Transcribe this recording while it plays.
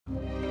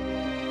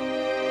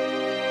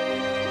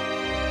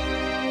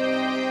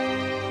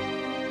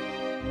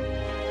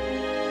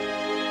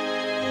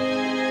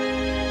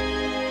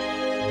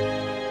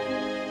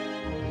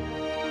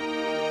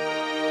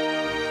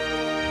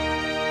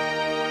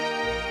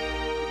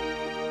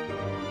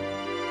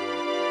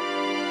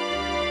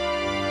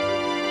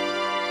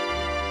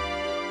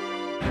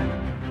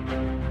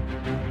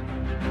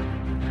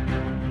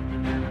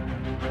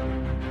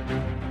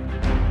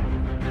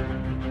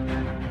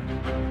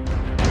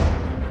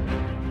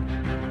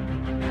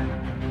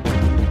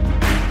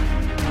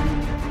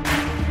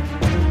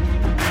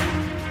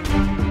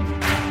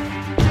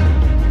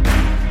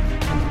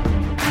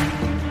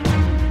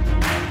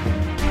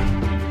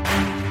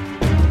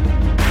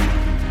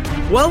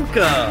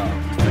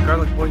Welcome to the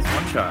Garlic Boys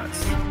One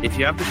Shots. If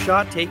you have the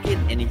shot, take it.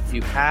 And if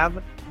you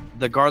have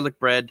the garlic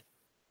bread,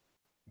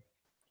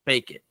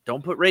 bake it.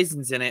 Don't put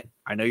raisins in it.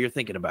 I know you're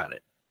thinking about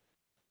it.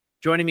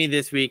 Joining me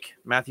this week,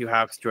 Matthew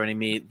Hawks. Joining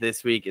me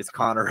this week is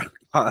Connor.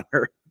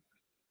 Connor.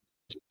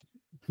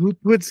 Who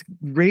puts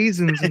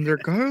raisins in their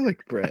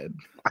garlic bread?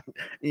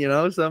 You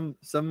know, some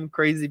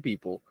crazy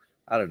people.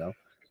 I don't know.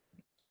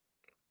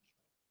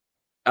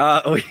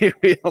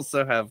 We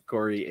also have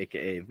Corey,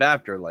 aka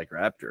Vaptor, like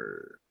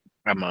Raptor.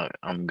 I'm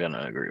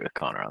gonna agree with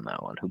Connor on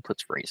that one. Who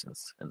puts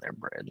raisins in their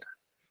bread?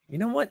 You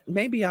know what?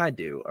 Maybe I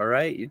do. All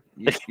right,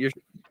 you're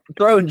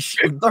throwing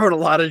a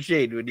lot of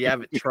shade when you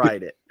haven't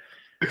tried it.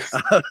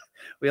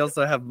 We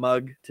also have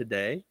Mug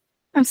today.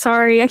 I'm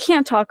sorry, I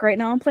can't talk right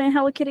now. I'm playing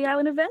Hello Kitty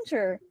Island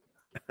Adventure.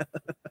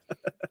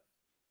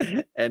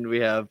 And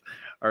we have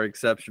our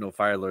exceptional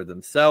Fire Lord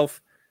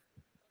himself,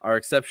 our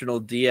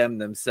exceptional DM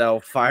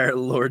themselves, Fire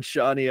Lord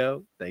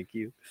Shawnio. Thank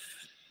you.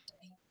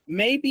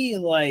 Maybe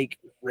like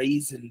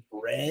raisin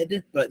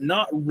bread, but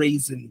not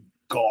raisin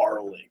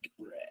garlic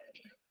bread.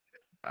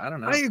 I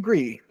don't know. I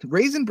agree.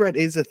 Raisin bread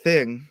is a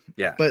thing.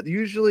 Yeah. But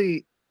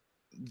usually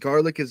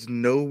garlic is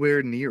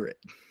nowhere near it.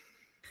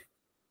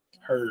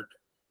 Heard.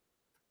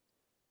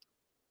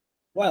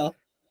 Well,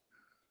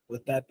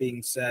 with that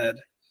being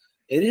said,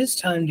 it is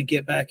time to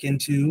get back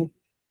into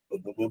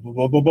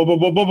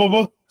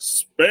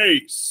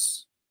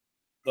space,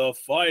 the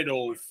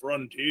final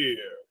frontier.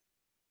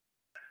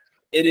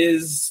 It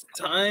is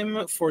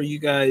time for you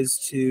guys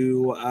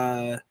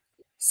to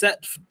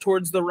set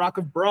towards the Rock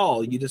of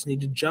Brawl. You just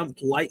need to jump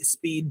light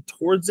speed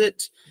towards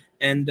it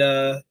and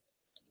go.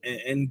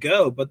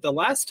 But the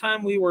last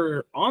time we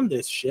were on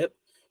this ship,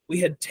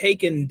 we had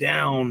taken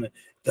down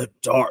the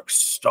Dark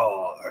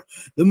Star.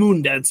 The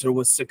Moon Dancer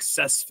was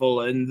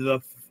successful, and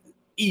the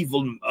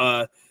evil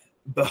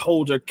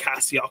beholder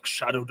Cassiok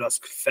Shadow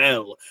Dusk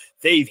fell.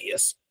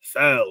 Thavius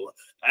fell,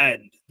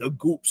 and the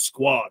Guup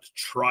squad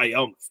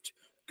triumphed.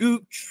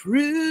 Guup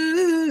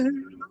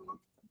true.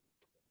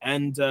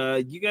 And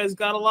you guys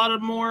got a lot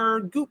of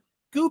more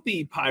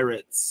goopy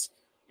pirates.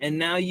 And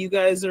now you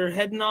guys are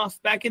heading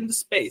off back into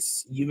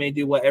space. You may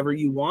do whatever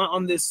you want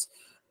on this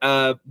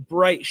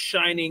bright,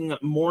 shining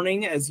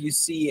morning as you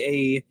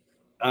see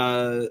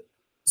a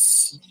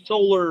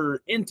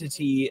solar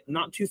entity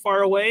not too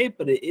far away,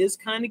 but it is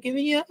kind of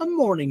giving you a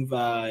morning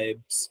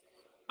vibes.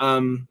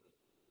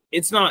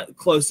 It's not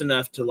close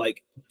enough to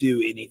like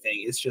do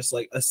anything. It's just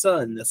like a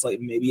sun that's like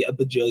maybe a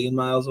bajillion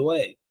miles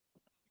away.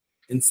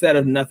 Instead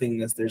of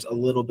nothingness, there's a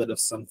little bit of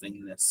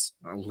somethingness.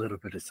 A little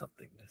bit of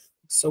somethingness.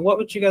 So what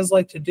would you guys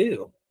like to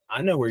do?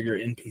 I know where your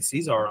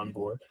NPCs are on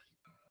board.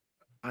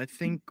 I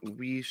think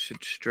we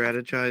should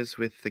strategize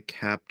with the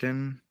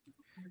captain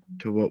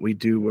to what we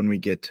do when we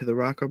get to the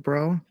Rock of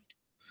Brawl.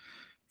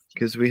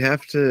 Because we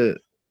have to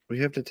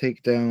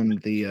take down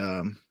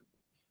the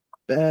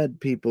bad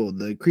people,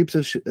 the creeps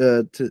of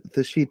the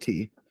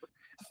Shiti.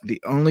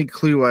 The only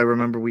clue I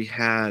remember we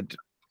had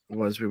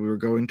was we were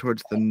going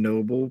towards the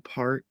noble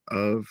part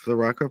of the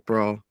Rock of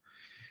Brawl,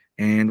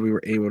 and we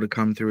were able to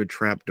come through a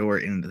trapdoor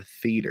in the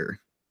theater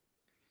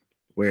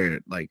where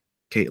like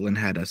Caitlin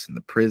had us in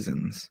the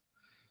prisons.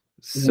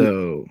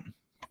 So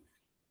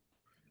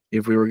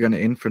if we were going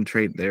to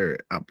infiltrate their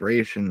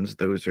operations,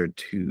 those are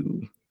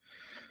two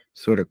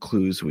sort of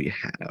clues we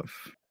have.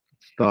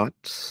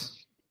 Thoughts?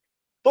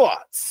 Well,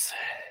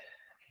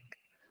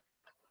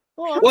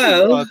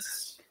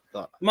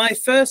 my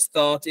first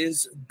thought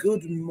is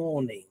good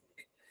morning.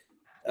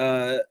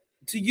 To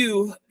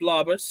you,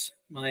 Blobbert,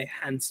 my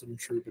handsome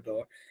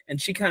troubadour.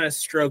 And she kind of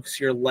strokes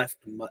your left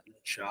mutton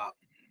chop.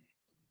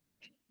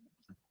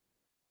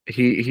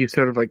 He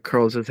sort of like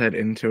curls his head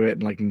into it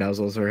and like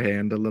nuzzles her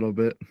hand a little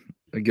bit.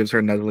 It gives her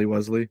a nuzzly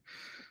wuzzly.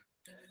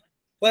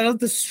 Well,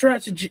 the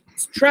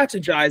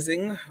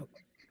strategizing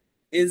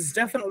is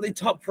definitely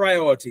top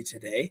priority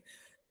today,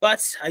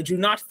 but I do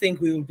not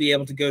think we will be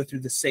able to go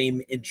through the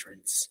same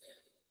entrance.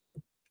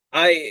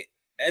 I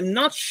am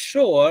not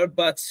sure,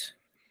 but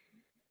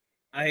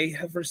I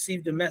have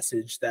received a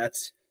message that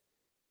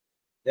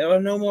there are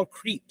no more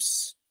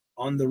creeps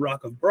on the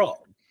Rock of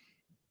Brawl.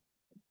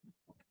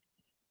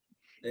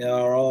 They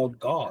are all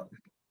gone.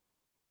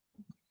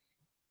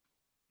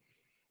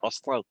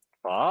 Just like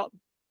that?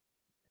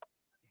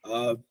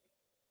 I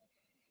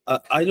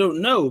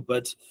don't know,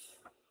 but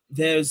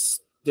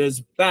there's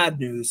bad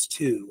news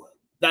too.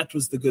 That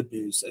was the good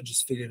news. I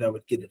just figured I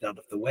would get it out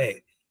of the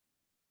way.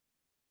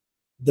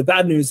 The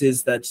bad news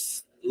is that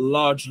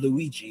Large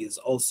Luigi is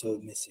also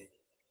missing.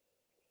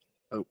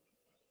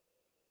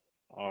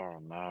 Oh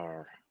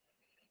no!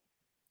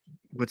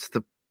 What's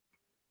the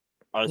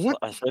I What?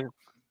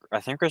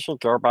 think we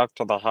should go back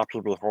to the Happy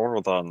Beholder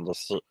then,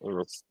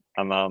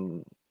 and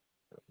then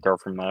go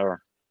from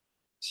there.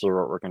 See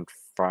what we can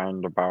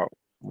find about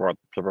what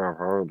people have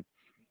heard.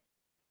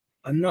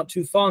 I'm not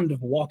too fond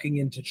of walking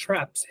into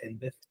traps,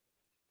 Henbith.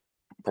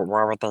 But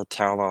why would they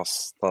tell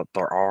us that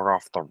they're all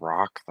off the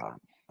rock then?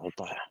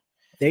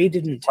 They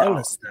didn't tell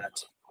us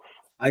that.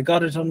 I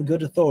got it on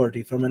good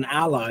authority from an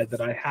ally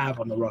that I have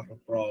on the Rock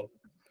of Brawl.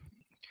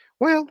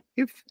 Well,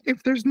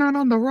 if there's none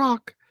on the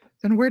rock,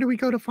 then where do we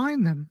go to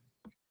find them?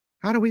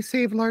 How do we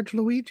save large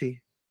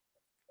Luigi?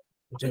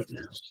 I don't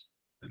know.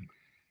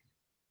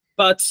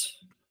 But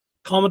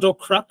Commodore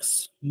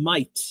Crux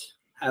might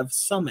have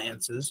some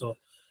answers, or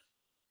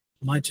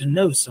might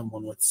know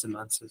someone with some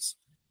answers.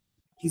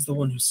 He's the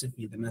one who sent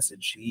me the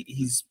message.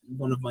 He's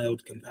one of my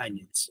old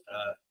companions,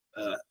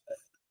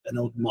 an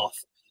old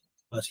moth,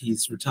 but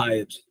he's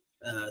retired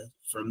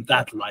from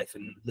that life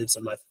and lives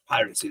a life of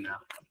piracy now.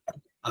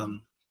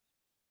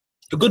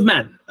 A good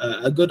man,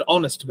 a good,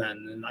 honest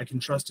man, and I can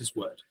trust his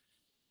word.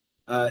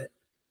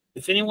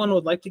 If anyone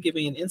would like to give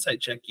me an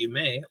insight check, you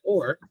may,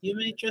 or you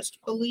may just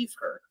believe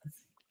her.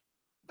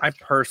 I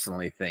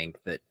personally think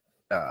that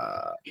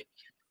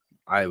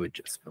I would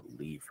just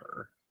believe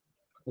her.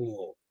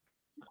 Cool.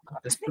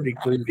 That's pretty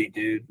groovy,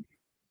 dude.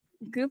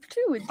 Guup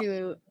 2 would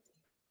do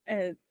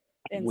an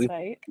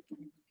insight.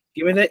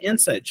 Give me that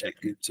insight check,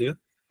 Guup 2.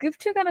 Guup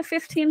 2 got a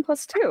 15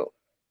 plus 2.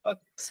 Uh,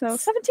 So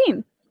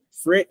 17.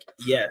 Frick,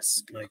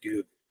 yes, my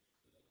Guup.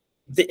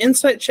 The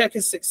insight check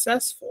is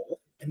successful,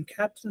 and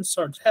Captain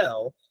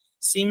Sartell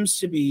seems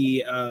to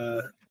be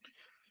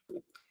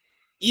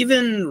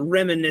even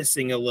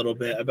reminiscing a little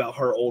bit about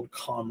her old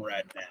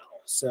comrade now.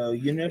 So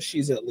you know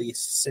she's at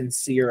least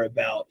sincere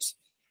about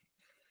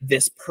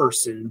this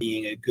person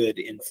being a good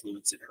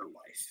influence in her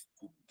life.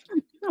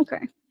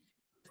 Okay.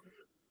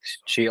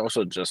 She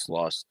also just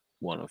lost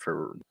one of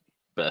her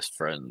best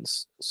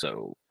friends,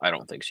 so I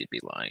don't think she'd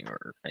be lying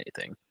or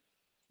anything.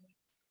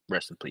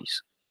 Rest in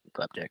peace,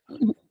 Flapjack.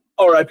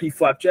 R.I.P.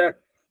 Flapjack.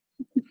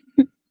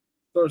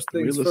 First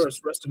things Realist.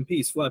 first, rest in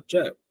peace,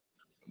 Flapjack.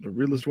 The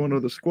realest one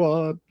of the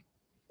squad.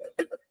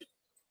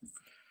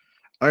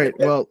 All right,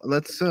 well,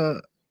 let's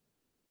go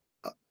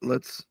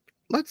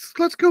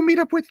meet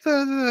up with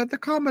the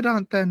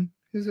commandant then.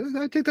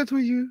 I think that's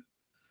what you.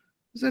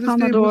 Is that his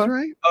name was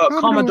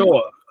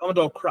Commodore. right?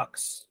 Commodore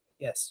Crux.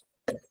 Yes.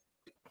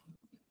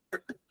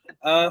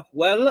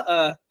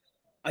 Well,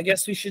 I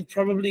guess we should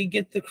probably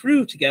get the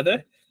crew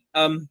together.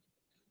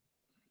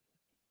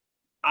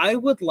 I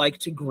would like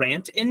to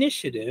grant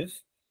initiative.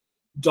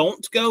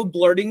 Don't go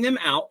blurting them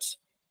out,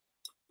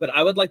 but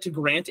I would like to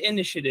grant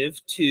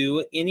initiative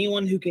to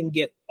anyone who can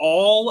get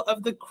all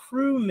of the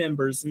crew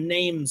members'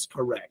 names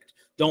correct.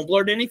 Don't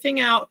blurt anything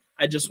out.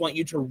 I just want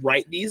you to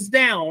write these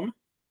down,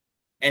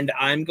 and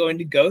I'm going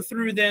to go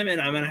through them, and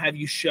I'm going to have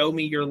you show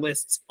me your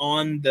lists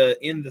in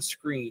the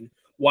screen.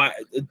 Why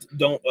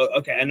don't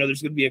okay, I know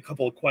there's going to be a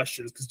couple of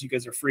questions because you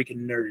guys are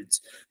freaking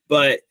nerds,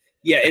 but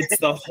yeah, it's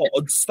the whole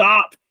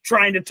stop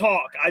trying to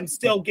talk. I'm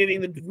still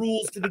giving the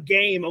rules to the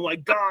game. Oh my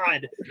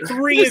god,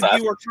 3 of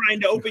you are trying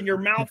to open your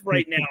mouth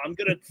right now. I'm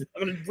gonna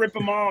rip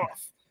them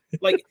off.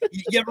 Like,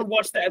 you ever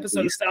watch the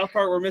episode of South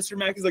Park where Mr.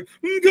 Mac is like,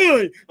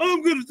 okay,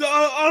 I'm gonna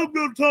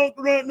talk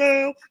right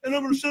now, and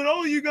I'm gonna shut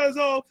all you guys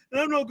off, and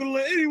I'm not gonna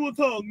let anyone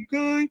talk.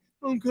 Okay,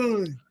 all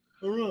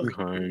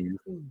right.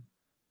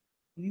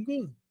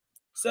 Okay.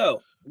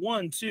 So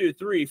 1, 2,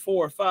 3,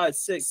 4, 5,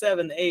 6,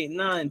 7, 8,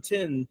 9,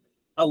 10,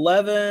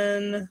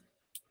 11.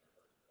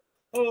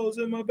 Oh, it's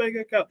in my bank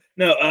account.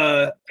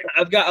 No,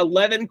 I've got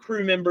 11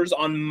 crew members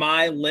on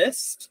my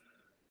list.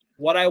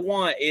 What I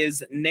want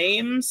is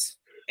names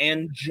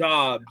and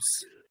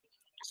jobs.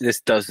 This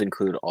does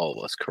include all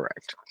of us,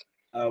 correct?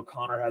 Oh,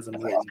 Connor has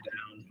them written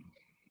down.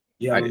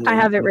 Yeah, I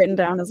have it written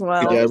down as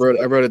well. Yeah, I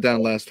wrote it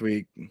down last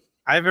week.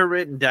 I have it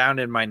written down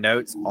in my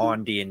notes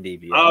on D&D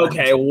Beyond.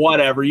 Okay,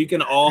 whatever. You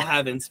can all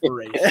have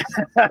inspiration.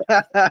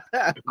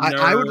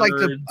 I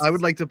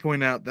would like to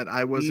point out that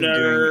I wasn't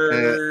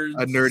doing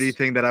a nerdy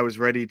thing, that I was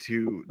ready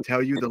to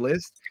tell you the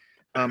list.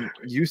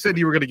 You said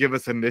you were going to give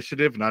us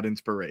initiative, not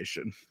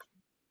inspiration.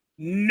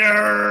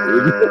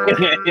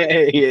 Nerd.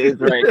 He is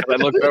right. 'Cause I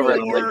looked over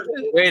and I'm like,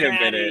 wait a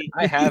minute.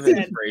 I have said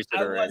inspiration I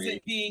already.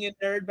 wasn't being a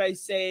nerd by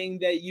saying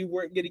that you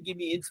weren't going to give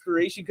me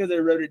inspiration because I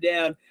wrote it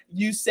down.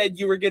 You said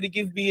you were going to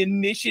give me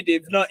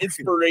initiative, not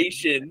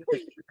inspiration.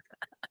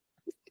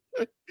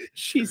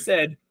 She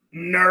said,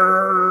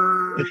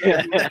 nerd.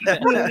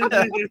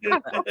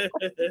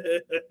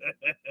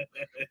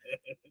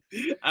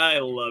 I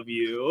love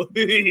you.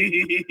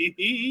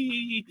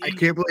 I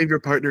can't believe your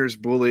partner is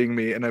bullying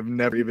me, and I've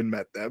never even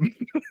met them.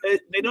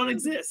 They don't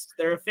exist.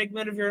 They're a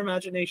figment of your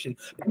imagination.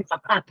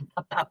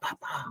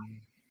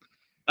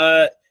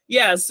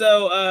 Yeah,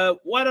 so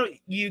why don't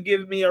you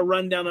give me a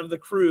rundown of the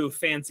crew,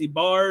 Fancy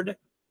Bard?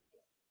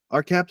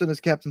 Our captain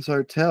is Captain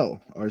Sartell.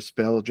 Our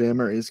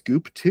spelljammer is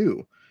Guup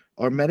 2.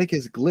 Our medic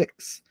is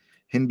Glix.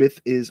 Hinbith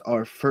is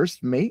our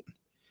first mate.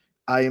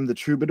 I am the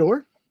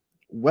troubadour.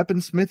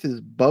 Weaponsmith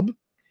is Boob.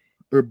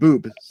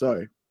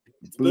 Sorry.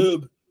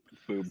 Boob.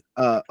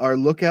 Our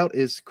lookout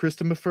is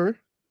Christopher.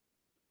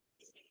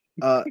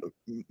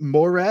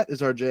 Morat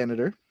is our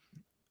janitor.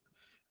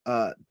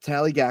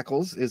 Tally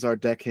Gackles is our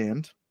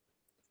deckhand.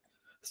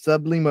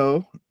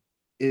 Sublimo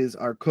is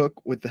our cook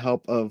with the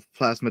help of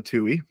Plasma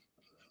Tui.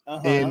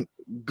 And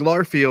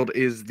Glarfield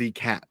is the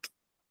cat.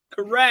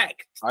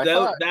 Correct. I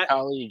thought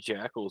Tally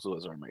Jackals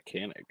was our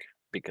mechanic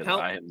because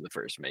I am the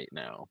first mate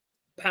now.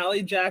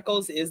 Pally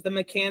Jackals is the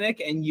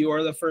mechanic, and you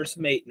are the first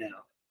mate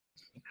now.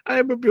 I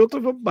am a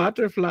beautiful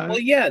butterfly. Well,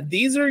 yeah,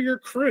 these are your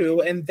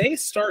crew, and they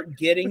start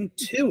getting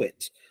to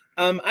it.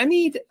 I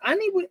need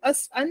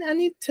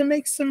to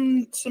make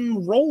some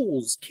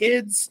rolls,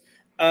 kids.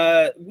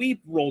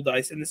 We roll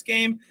dice in this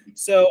game,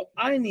 so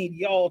I need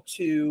y'all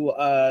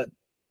to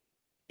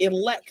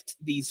elect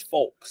these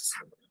folks.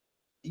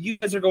 You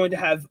guys are going to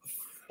have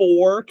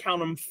 4, count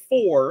them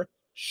 4,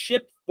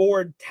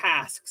 shipboard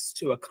tasks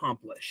to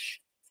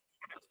accomplish.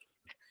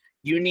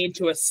 You need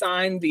to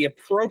assign the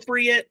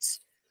appropriate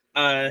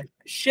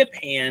ship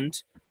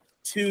hand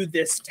to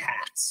this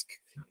task,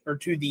 or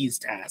to these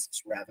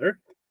tasks, rather.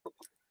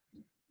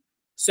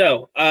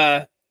 So,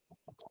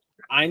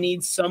 I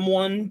need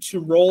someone to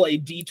roll a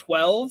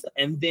d12,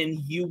 and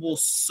then you will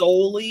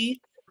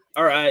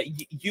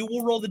you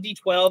will roll the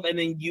d12, and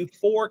then you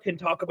 4 can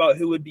talk about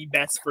who would be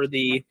best for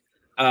the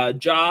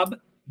job.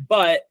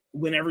 But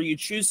whenever you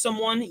choose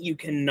someone, you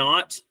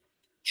cannot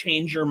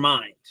change your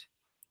mind.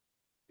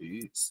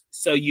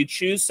 So you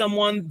choose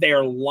someone,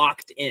 they're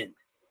locked in.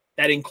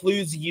 That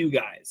includes you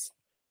guys.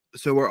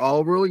 So we're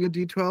all rolling a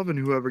d12, and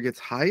whoever gets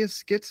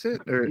highest gets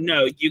it? Or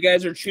No, you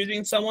guys are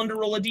choosing someone to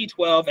roll a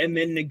d12 and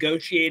then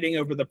negotiating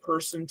over the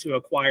person to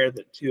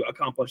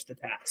accomplish the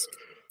task.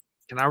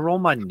 Can I roll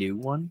my new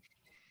one?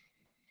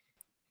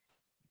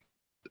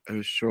 I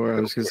was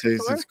going to say,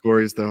 since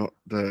Corey's the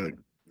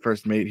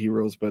first mate, he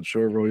rolls, but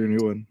sure, roll your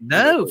new one.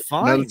 No,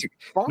 fine.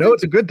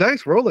 It's a good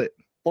dice. Roll it.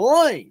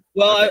 Boy.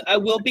 Well, okay. I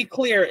will be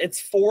clear. It's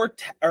 4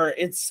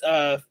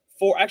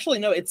 actually,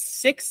 no, it's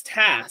 6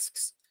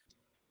 tasks.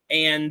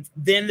 And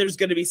then there's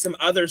going to be some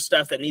other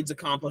stuff that needs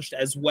accomplished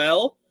as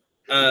well,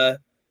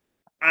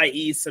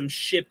 i.e. some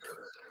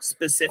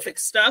ship-specific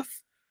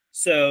stuff.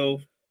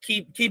 So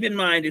keep in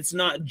mind, it's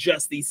not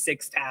just these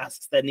 6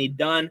 tasks that need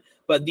done,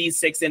 but these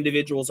 6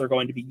 individuals are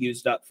going to be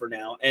used up for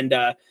now. And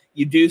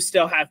you do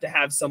still have to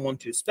have someone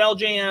to spell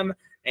jam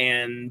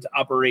and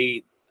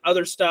operate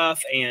other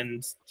stuff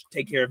and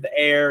take care of the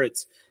air.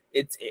 It's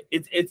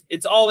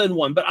all in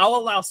one, but I'll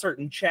allow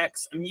certain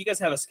checks. I mean, you guys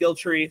have a skill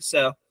tree,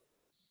 so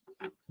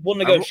we'll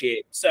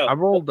negotiate. I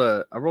rolled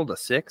a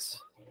 6.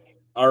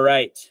 All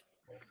right.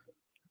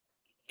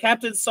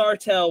 Captain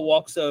Sartell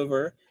walks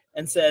over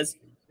and says,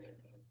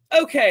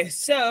 "Okay,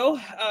 so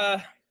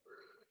I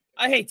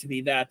hate to be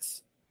that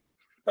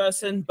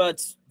person,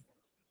 but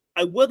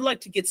I would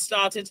like to get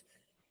started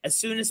as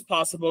soon as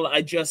possible.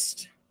 I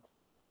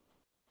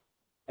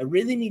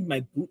really need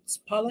my boots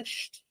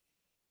polished,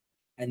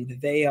 and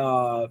they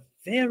are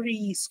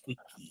very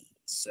squeaky.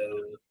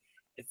 So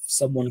if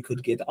someone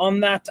could get on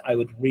that, I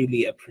would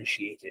really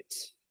appreciate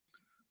it."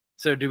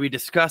 So do we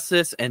discuss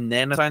this and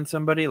then assign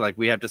somebody? Like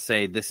we have to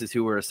say this is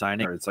who we're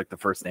assigning, or it's like the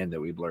first name that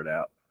we blurt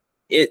out?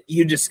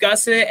 You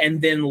discuss it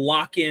and then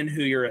lock in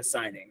who you're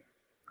assigning.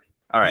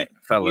 All right,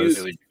 fellas.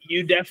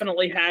 You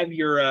definitely have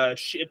your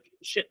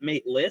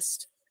shipmate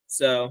list.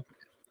 So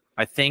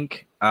I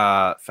think,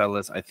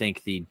 fellas, I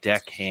think the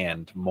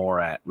deckhand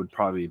Morat would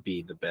probably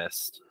be the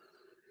best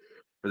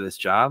for this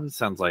job. It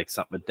sounds like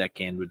something a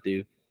deckhand would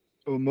do.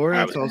 Well,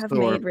 Morat's I have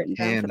also made written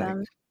down for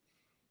them.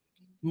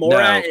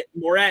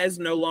 Morat is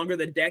no longer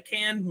the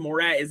deckhand.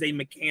 Morat is a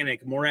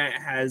mechanic. Morat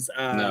has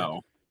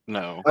No.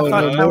 I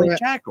thought Pally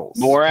Jackals.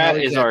 Morat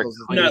is our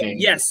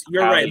yes,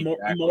 you're right.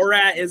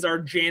 Morat is our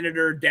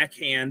janitor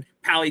deckhand.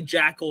 Pally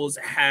Jackals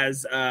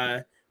has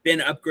been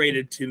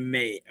upgraded to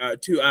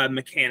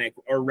mechanic,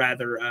 or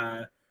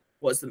rather,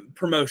 what's the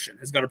promotion?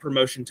 Has got a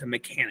promotion to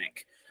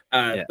mechanic.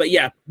 But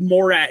yeah,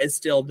 Morat is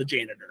still the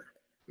janitor.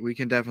 We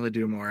can definitely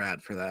do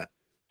Morat for that.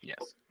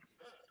 Yes.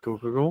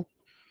 Cool.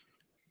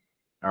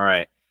 All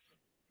right.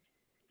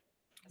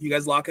 You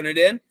guys locking it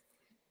in?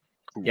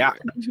 Yeah.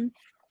 Mm-hmm.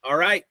 All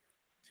right.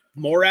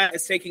 Morat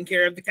is taking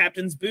care of the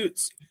captain's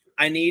boots.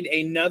 I need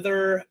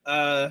another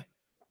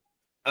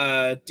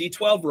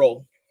D12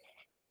 roll.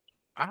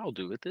 I'll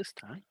do it this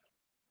time.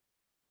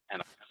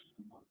 And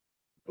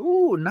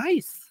Ooh,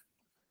 nice.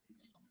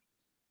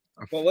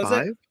 What was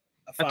it?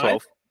 A 5?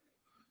 12.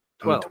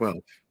 12. 12.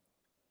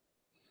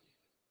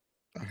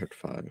 I heard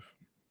 5.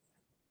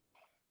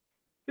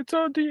 It's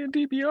on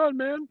D&D Beyond,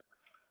 man.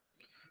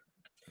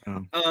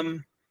 Oh.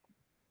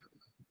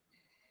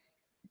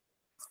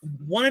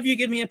 One of you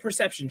give me a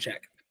perception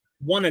check.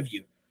 One of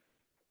you.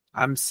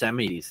 I'm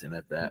semi-decent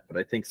at that, but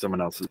I think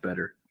someone else is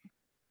better.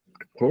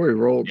 Corey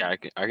rolled. Yeah,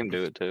 I can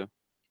do it too.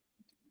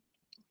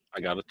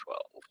 I got a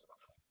 12.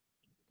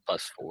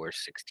 Plus 4,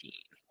 16.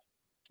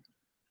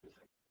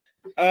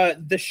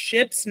 The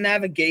ship's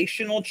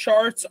navigational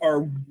charts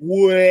are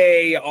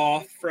way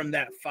off from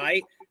that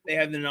fight. They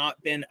have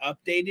not been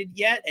updated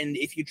yet, and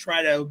if you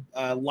try to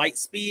light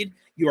speed,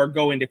 you are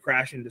going to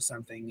crash into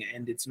something,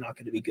 and it's not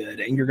going to be good,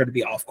 and you're going to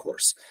be off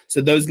course.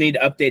 So those need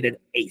updated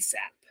ASAP.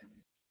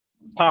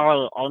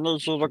 Pally, I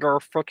need you to go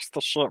fix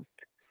the ship.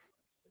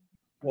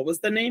 What was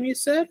the name you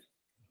said?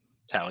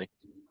 Pally.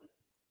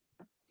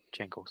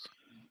 Jingles.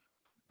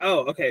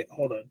 Oh, okay.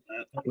 Hold on.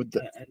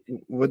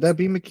 Would that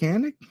be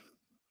mechanic?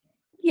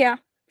 Yeah,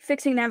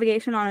 fixing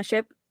navigation on a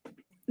ship.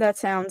 That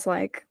sounds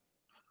like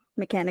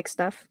mechanic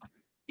stuff.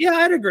 Yeah,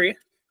 I'd agree.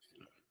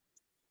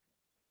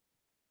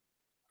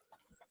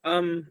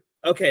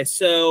 Okay,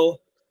 so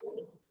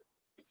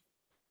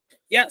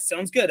yeah,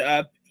 sounds good.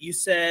 You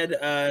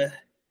said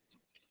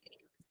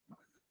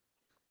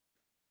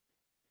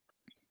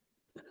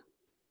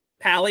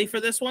Pally for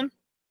this one?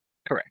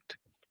 Correct.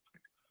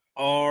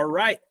 All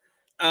right.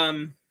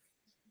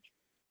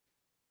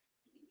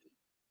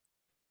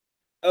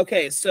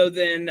 Okay, so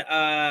then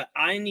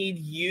I need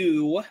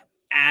you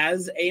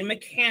as a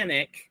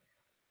mechanic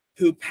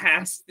who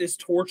passed this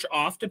torch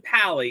off to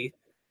Pally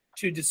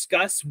to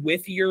discuss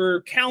with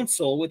your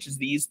council, which is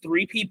these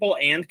 3 people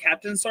and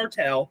Captain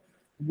Sartell,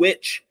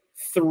 which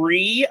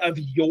 3 of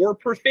your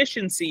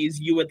proficiencies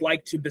you would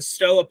like to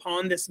bestow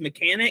upon this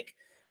mechanic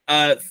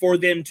for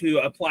them to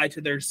apply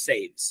to their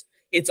saves.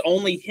 It's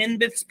only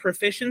Hinbith's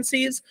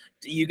proficiencies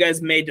you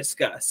guys may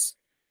discuss.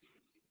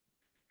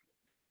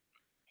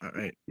 All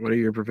right. What are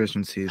your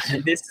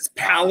proficiencies? This is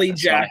Pally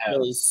So I have-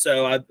 Jackals,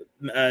 so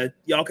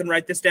y'all can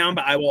write this down,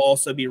 but I will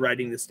also be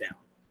writing this down.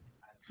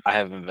 I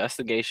have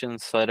investigation,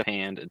 sleight of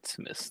hand, and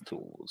smith's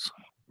tools.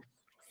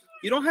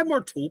 You don't have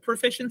more tool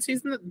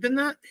proficiencies than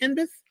that,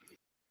 Hinbith?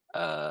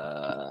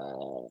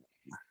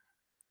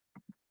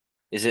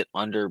 Is it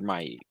under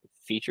my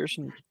features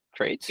and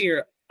traits?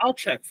 Here, I'll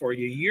check for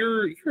you.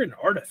 You're an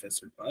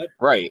artificer, bud.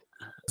 Right.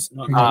 It's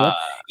not-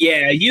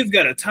 Yeah. you've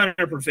got a ton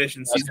of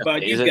proficiencies,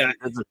 bud. You've got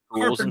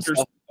carpenter's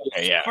tools,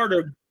 Okay, yeah.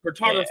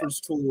 cartographer's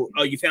tool.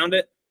 Oh, you found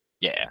it?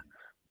 Yeah.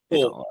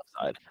 It's on Cool.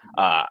 the left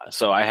side.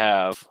 So I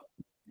have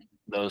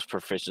those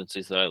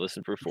proficiencies that I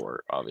listed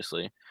before,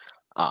 obviously.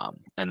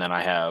 And then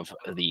I have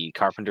the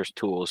carpenter's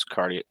tools,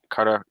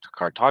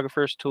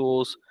 cartographer's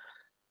tools,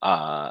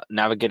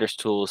 navigator's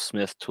tools,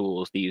 smith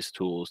tools, thieves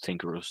tools,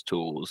 tinkerer's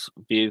tools,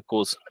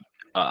 vehicles,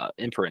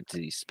 in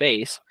parentheses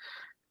space,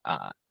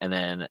 and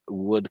then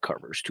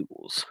woodcarver's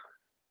tools.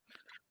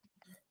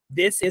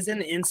 This is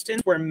an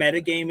instance where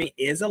metagaming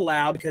is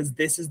allowed because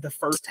this is the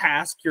first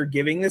task you're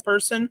giving this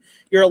person.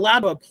 You're allowed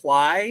to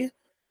apply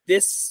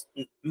this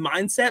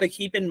mindset, but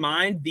keep in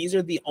mind these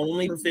are the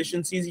only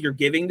proficiencies you're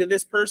giving to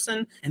this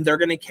person, and they're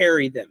going to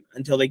carry them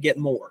until they get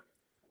more.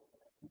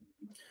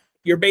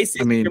 You're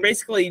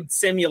basically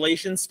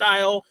simulation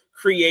style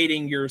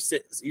creating your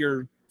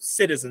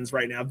citizens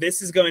right now.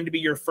 This is going to be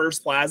your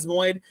first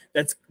plasmoid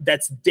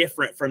that's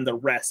different from the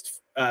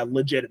rest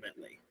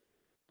legitimately.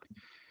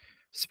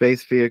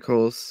 Space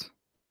vehicles,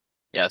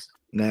 Yes.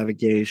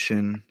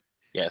 navigation,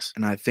 Yes.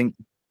 and I think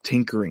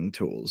tinkering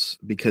tools,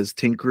 because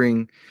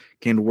tinkering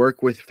can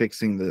work with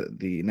fixing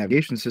the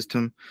navigation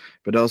system,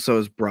 but also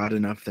is broad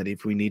enough that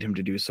if we need him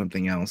to do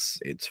something else,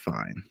 it's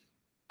fine.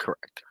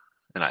 Correct.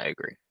 And I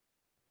agree.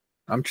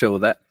 I'm chill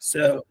with that.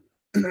 So,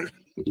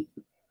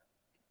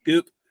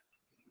 Guup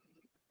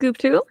Guup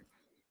 2?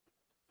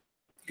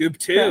 2,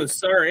 Correct.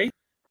 sorry.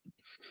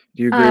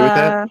 Do you agree with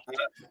that?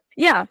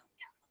 Yeah.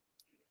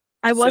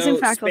 I was in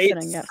So, fact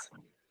listening, yes.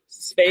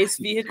 Space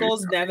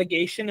vehicles,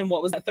 navigation, and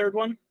what was that third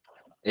one?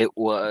 It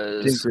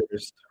was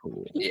Tinkerer's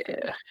tool.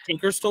 yeah.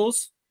 Tinker's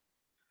tools.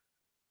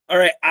 All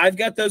right, I've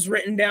got those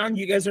written down.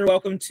 You guys are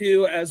welcome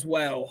to as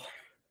well.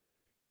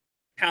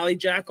 Pally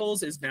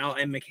Jackals is now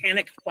a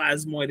mechanic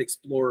plasmoid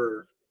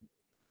explorer.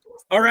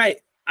 All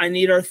right, I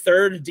need our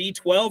third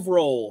D12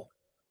 roll.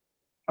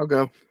 I'll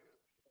go.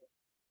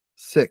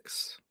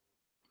 6.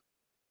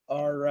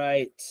 All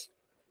right.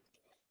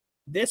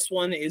 This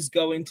one is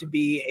going to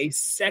be a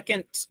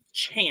second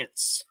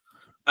chance.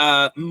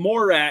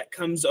 Morat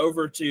comes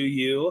over to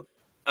you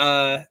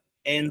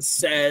and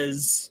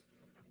says,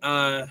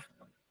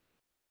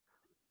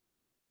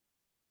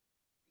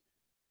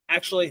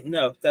 actually,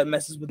 no, that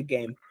messes with the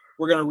game.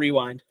 We're going to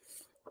rewind.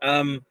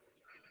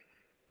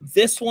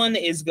 This one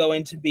is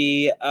going to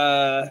be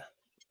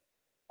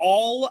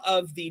all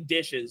of the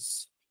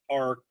dishes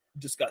are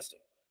disgusting.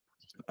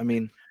 I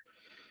mean,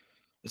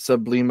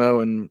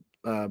 Sublimo and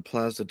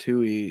Plaza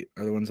Tui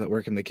are the ones that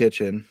work in the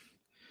kitchen.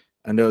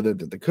 I know that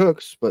they're the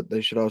cooks, but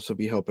they should also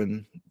be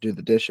helping do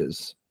the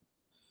dishes.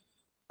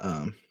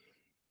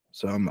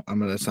 So I'm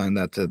gonna assign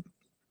that to.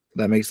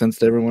 That makes sense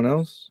to everyone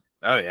else.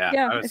 Oh yeah.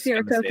 Yeah, I was if you're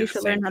a gonna cook, say you the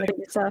should same learn how to thing.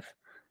 do your stuff.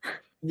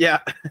 Yeah.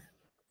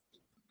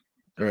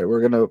 All right,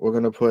 we're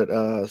gonna put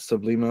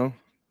Sublimo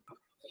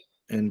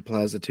and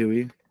Plaza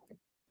Tui.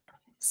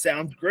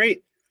 Sounds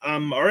great. All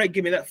right,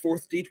 give me that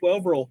fourth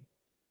D12 roll.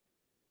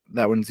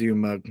 That one's you,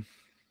 Mug.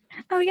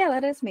 Oh yeah,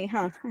 that is me,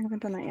 huh? I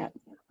haven't done that yet.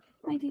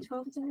 My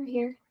D12 is over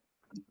here.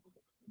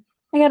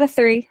 I got a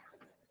 3.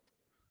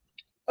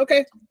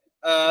 Okay.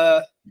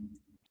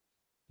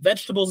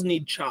 Vegetables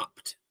need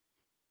chopped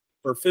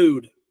for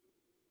food.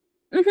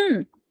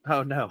 Mm-hmm.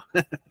 Oh no.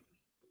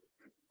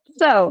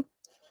 So,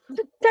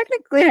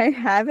 technically, I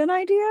have an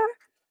idea.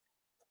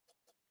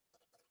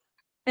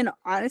 And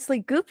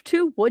honestly, Guup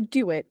 2 would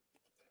do it.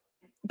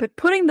 But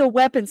putting the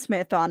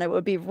weaponsmith on it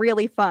would be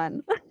really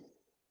fun.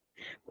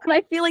 But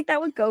I feel like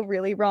that would go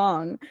really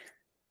wrong.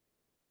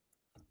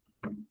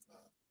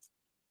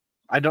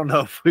 I don't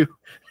know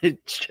if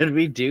should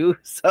we do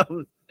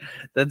something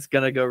that's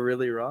gonna go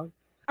really wrong.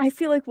 I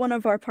feel like one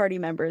of our party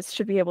members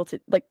should be able to,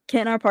 like,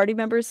 can our party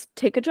members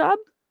take a job?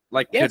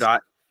 Like, Yes.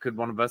 could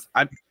one of us?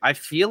 I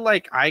feel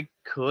like I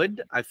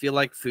could. I feel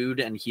like food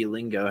and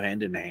healing go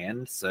hand in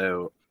hand.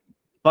 So,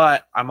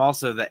 but I'm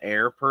also the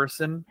air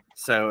person.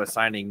 So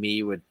assigning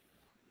me would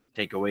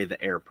take away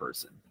the air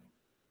person.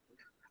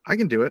 I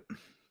can do it.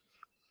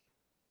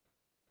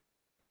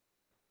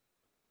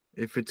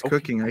 If it's Okay.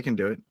 cooking, I can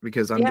do it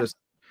because I'm Yeah. just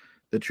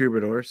the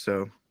troubadour.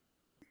 So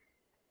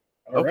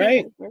All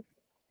right. That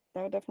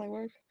would definitely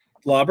work.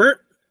 Blobbert.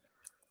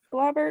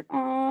 Globbert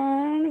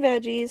on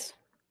veggies.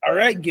 All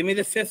right, give me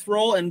the 5th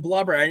roll, and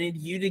Blobber, I need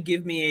you to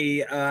give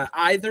me a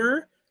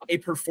either a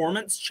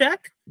performance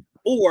check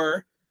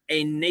or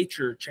a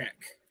nature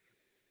check.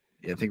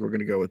 yeah, I think we're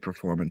gonna go with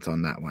performance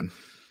on that one.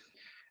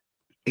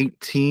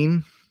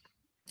 18,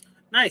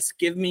 Nice.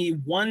 Give me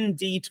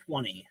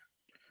 1d20.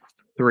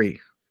 3.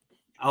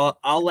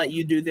 I'll let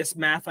you do this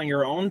math on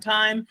your own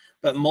time,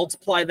 but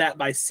multiply that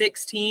by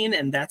 16,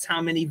 and that's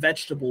how many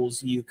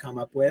vegetables you come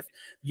up with.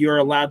 You're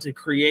allowed to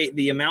create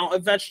the amount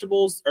of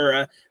vegetables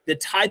or the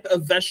type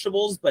of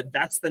vegetables, but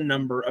that's the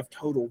number of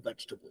total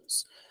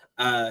vegetables.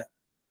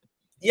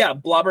 Yeah,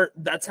 Blobbert,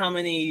 that's how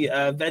many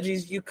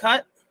veggies you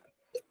cut.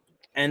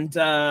 And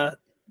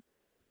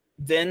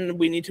then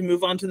we need to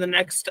move on to the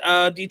next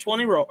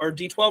D20 roll or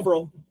D12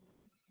 roll.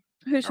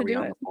 Who Are should we do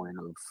on it? the point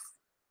of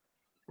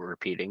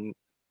repeating?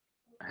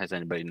 Has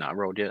anybody not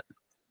rolled yet?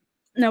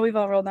 No, we've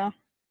all rolled now.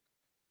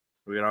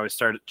 We could always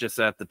start just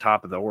at the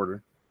top of the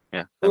order.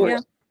 Yeah. that Oh,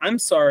 works. I'm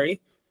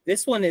sorry.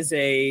 This one is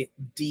a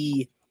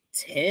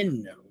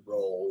D10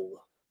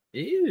 roll.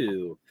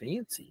 Ew,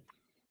 fancy.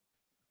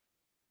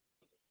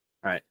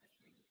 All right.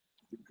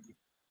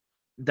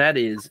 That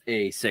is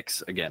a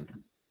 6 again.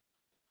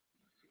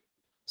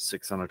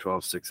 6 on a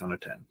 12, 6 on a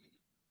 10.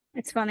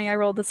 It's funny. I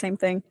rolled the same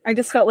thing. I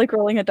just felt like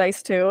rolling a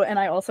dice too, and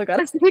I also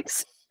got a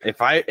 6. If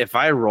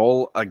I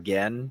roll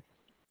again,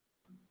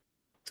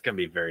 it's gonna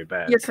be very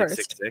bad. You're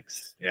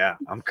 666. Yeah,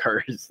 I'm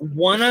cursed.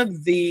 One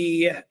of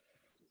the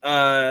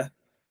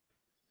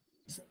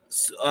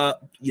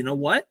you know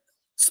what?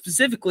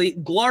 Specifically,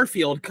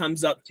 Glarfield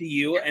comes up to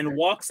you and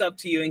walks up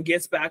to you and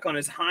gets back on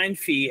his hind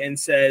feet and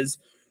says,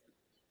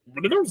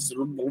 in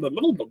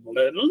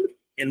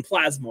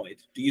Plasmoid.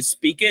 Do you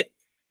speak it?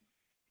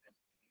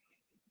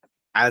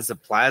 As a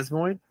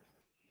plasmoid?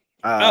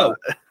 Oh,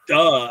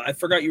 duh. I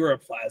forgot you were a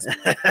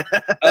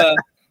plasmoid.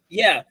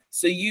 Yeah,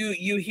 so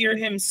you hear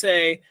him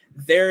say,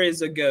 there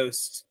is a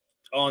ghost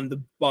on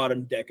the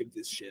bottom deck of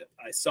this ship.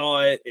 I saw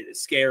it. It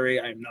is scary.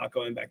 I'm not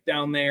going back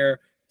down there.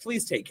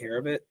 Please take care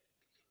of it.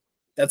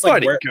 That's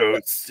like where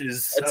ghosts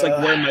is that's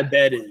like where my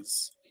bed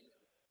is.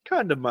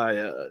 kind of my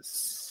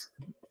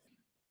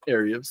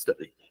area of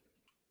study.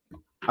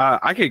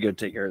 I could go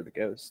take care of the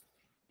ghost.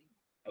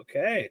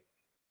 Okay.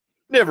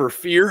 Never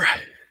fear.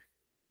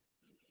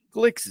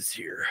 Glix is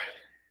here.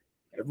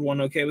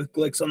 Everyone okay with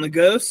Glix on the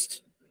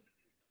ghost?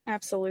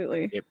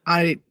 Absolutely.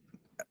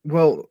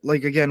 Well,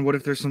 like again, what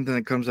if there's something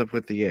that comes up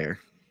with the air?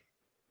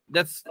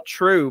 That's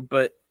true,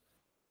 but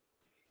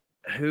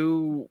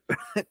who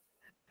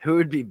who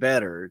would be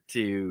better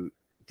to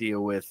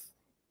deal with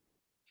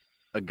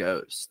a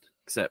ghost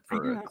except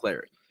for a know.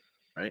 cleric?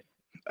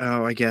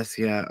 Oh, I guess,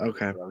 yeah.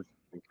 Okay. I was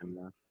thinking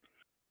that.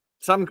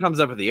 Something comes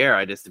up with the air,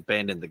 I just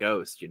abandon the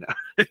ghost, you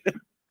know.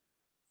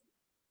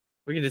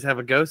 We can just have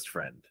a ghost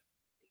friend.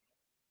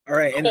 All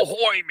right, and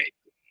Ahoy, mate.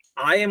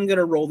 I am going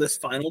to roll this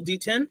final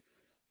D10.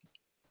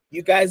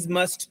 You guys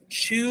must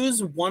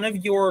choose one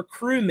of your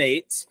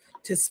crewmates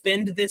to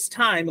spend this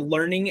time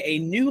learning a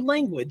new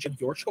language of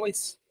your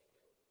choice.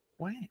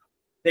 Wow.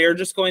 They are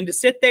just going to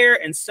sit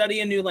there and study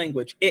a new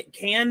language. It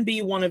can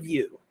be one of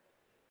you.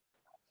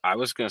 I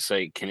was gonna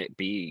say, can it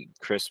be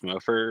Chris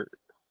Mofer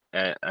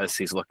as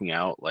he's looking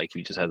out, like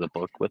he just has a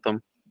book with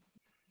him?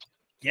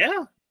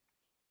 Yeah.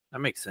 That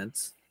makes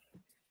sense.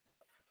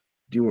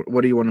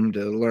 What do you want him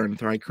to learn?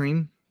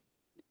 Thrycreen?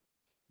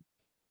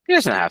 He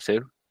doesn't have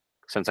to,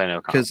 since I know.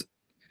 Because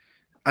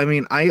I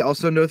mean, I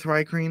also know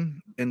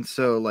Thrycreen, and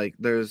so like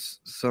there's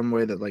some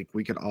way that like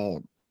we could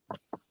all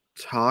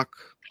talk.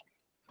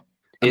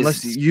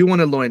 Unless you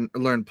want to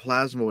learn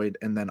Plasmoid,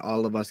 and then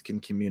all of us can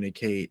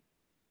communicate.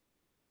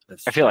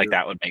 That's I feel like true.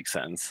 that would make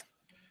sense.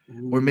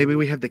 Or maybe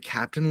we have the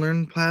captain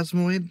learn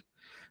Plasmoid,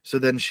 so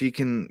then she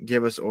can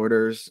give us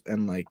orders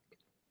and like.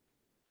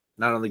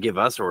 Not only give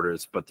us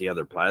orders, but the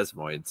other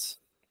plasmoids.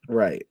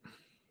 Right.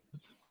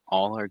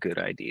 All are good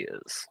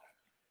ideas.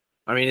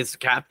 I mean, it's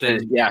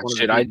captain. Yeah, one of the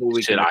should I people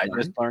we should can I assign.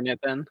 just learn it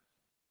then?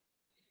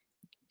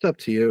 It's up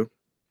to you.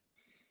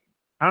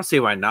 I don't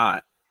see why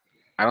not.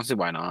 I don't see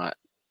why not.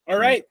 All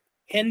right.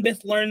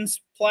 Henbith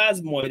learns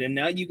Plasmoid, and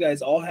now you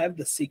guys all have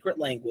the secret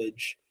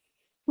language.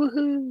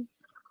 Woohoo!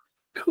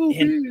 Cool.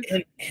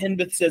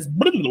 Henbith says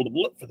blah, blah, blah,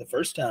 blah, for the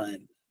first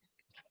time.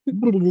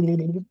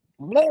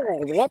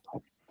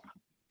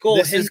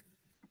 Cool.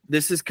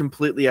 This is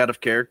completely out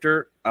of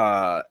character,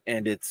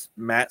 and it's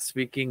Matt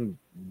speaking.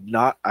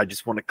 I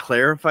just want to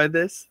clarify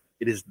this.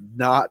 It is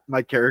not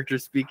my character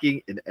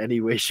speaking in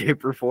any way,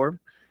 shape, or form.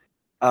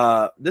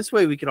 This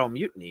way we can all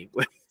mutiny.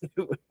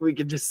 We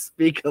can just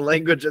speak a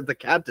language that the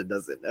captain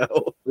doesn't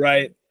know.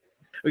 Right.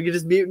 We can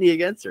just mutiny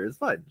against her. It's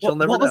fine. She'll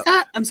never What know. was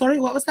that? I'm sorry.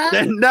 What was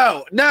that?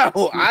 No.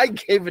 I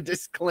gave a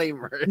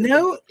disclaimer.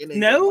 No.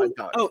 Oh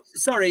Oh,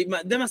 sorry.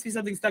 There must be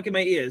something stuck in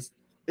my ears.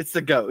 it's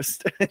the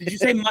ghost. Did you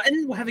say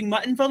mutton? We're having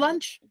mutton for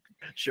lunch?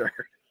 Sure.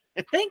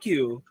 Thank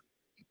you.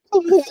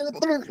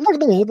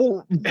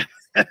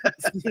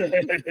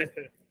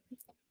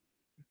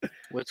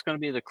 What's going to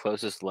be the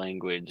closest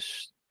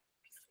language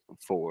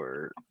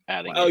for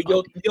adding? Oh, it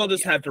you'll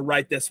just have to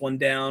write this one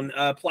down.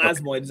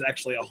 Plasmoid is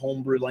actually a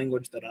homebrew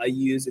language that I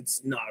use.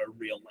 It's not a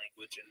real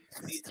language.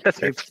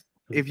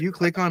 If you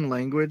click on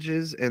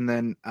languages and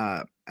then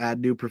add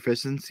new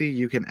proficiency,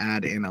 you can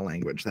add in a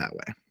language that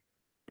way.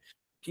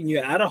 Can you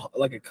add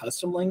a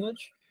custom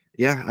language?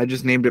 Yeah, I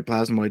just named it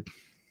Plasmoid.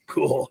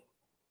 Cool.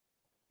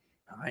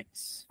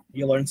 Nice.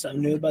 You learn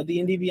something new about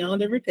D&D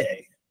Beyond every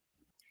day.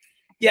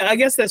 Yeah, I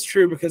guess that's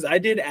true because I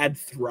did add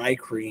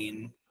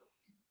Thrycreen.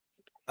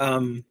 Yeah,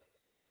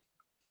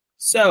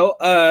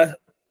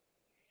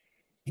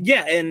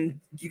 and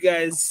you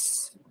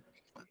guys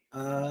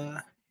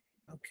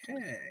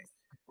okay.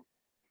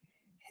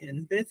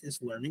 Hinbith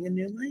is learning a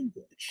new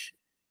language.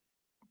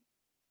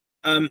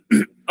 All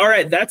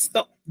right, that's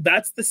the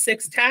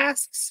 6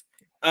 tasks.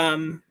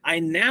 I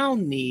now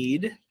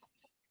need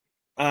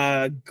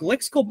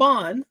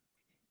Glixkelbon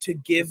to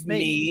give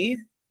me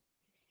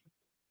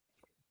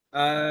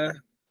a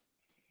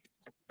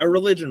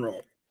religion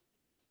roll.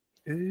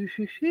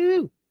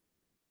 Ooh.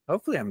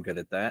 Hopefully I'm good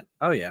at that.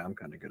 Oh yeah, I'm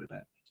kind of good at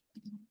that.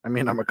 I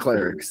mean, I'm a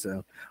cleric,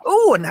 so.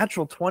 Oh, a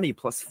natural 20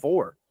 plus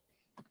 4.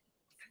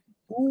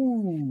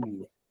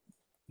 Ooh.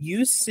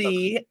 You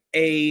see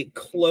a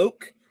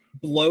cloak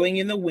blowing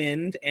in the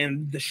wind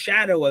and the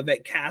shadow of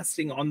it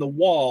casting on the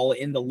wall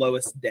in the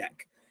lowest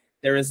deck.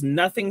 There is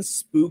nothing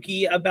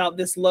spooky about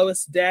this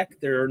lowest deck.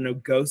 There are no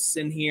ghosts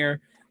in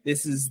here.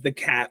 This is the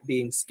cat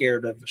being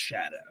scared of a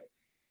shadow.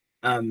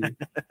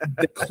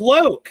 The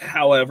cloak,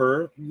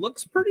 however,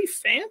 looks pretty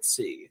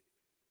fancy.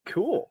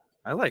 Cool.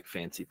 I like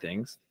fancy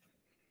things.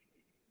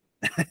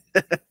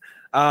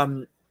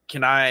 Can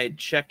I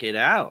check it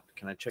out?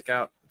 Can I check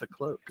out the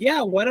cloak?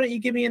 Yeah, why don't you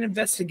give me an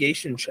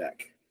investigation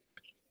check?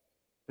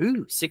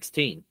 Ooh,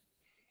 16.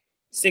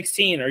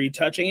 16. Are you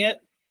touching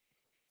it?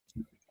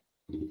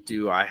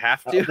 Do I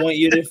have to?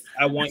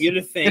 I want you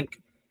to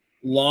think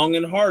long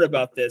and hard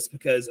about this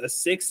because a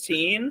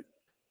 16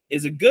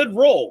 is a good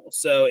roll.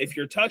 So if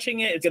you're touching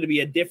it, it's going to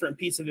be a different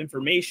piece of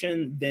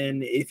information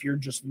than if you're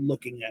just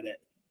looking at it.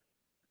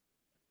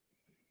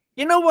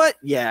 You know what?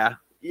 Yeah,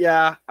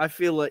 I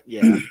feel it.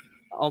 Yeah,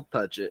 I'll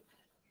touch it.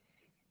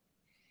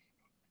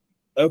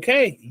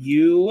 Okay,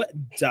 you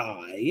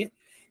die.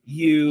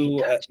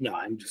 No,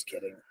 I'm just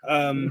kidding.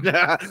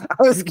 I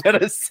was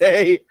gonna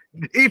say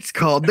It's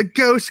called the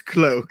Ghost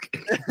Cloak.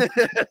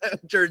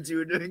 turns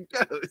you into a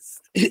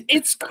ghost.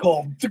 It's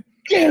called the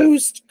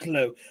Ghost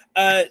Cloak.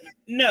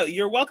 No,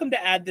 you're welcome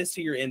to add this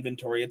to your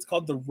inventory. It's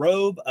called the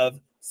Robe of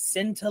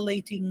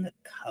Scintillating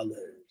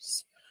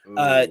Colors.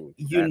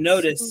 You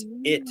notice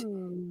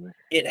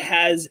it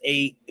has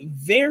a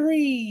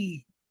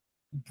very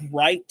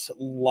bright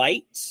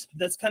light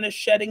that's kind of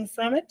shedding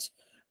from it.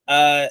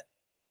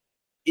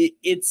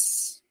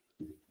 It's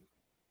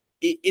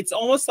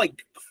almost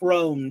like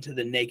chrome to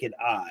the naked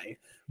eye,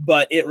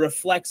 but it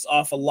reflects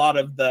off a lot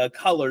of the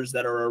colors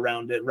that are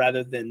around it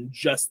rather than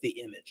just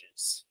the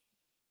images.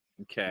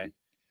 Okay.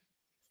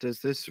 Does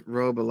this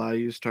robe allow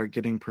you to start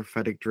getting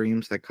prophetic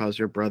dreams that cause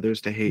your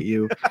brothers to hate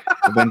you,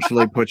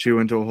 eventually put you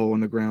into a hole in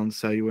the ground,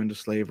 sell you into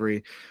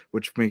slavery,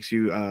 which makes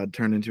you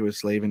turn into a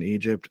slave in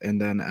Egypt, and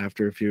then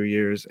after a few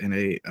years in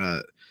a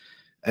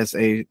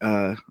SA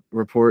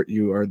report,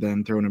 you are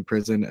then thrown in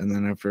prison, and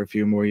then after a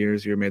few more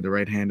years, you're made the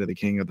right hand of the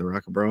king of the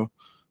Rockabro?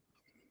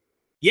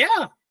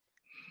 Yeah.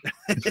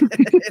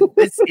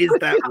 This is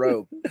that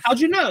robe.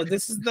 How'd you know?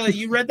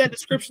 You read that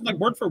description like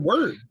word for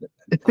word.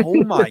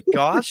 Oh my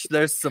gosh,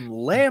 there's some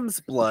lamb's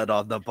blood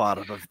on the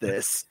bottom of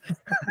this.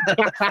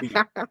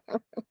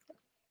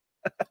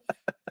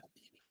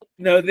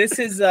 No, this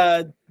is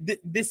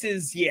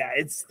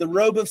it's the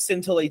Robe of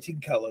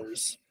Scintillating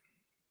Colors.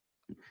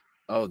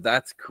 Oh,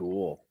 that's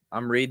cool.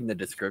 I'm reading the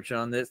description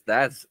on this.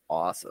 That's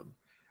awesome.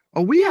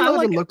 Are we allowed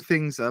like to it. look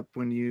things up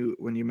when you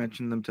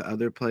mention them to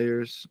other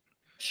players?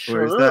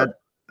 Sure. Or is that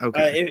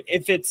okay?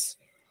 If it's,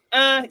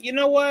 you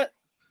know what?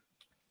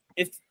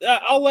 If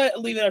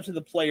leave it up to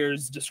the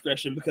player's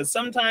discretion because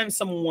sometimes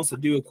someone wants to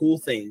do a cool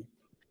thing,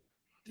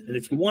 and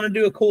if you want to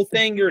do a cool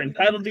thing, you're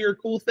entitled to your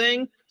cool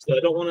thing. So I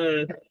don't want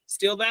to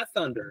steal that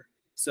thunder.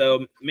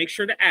 So make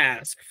sure to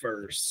ask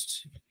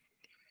first.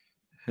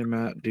 Hey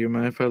Matt, do you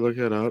mind if I look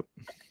it up?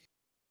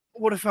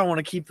 What if I want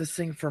to keep this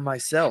thing for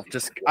myself?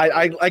 Just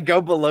I go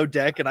below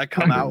deck and I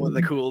come out with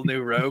a cool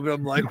new robe. And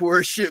I'm like,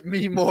 worship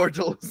me,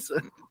 mortals.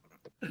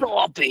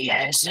 Bobby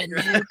has a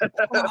new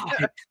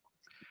bride.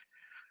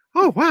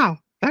 Oh wow,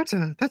 that's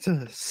a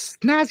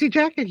snazzy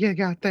jacket you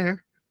got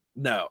there.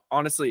 No,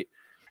 honestly.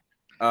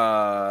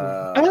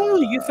 Oh,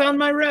 you found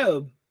my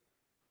robe.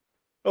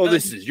 Oh,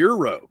 this is your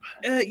robe.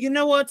 You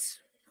know what?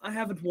 I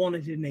haven't worn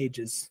it in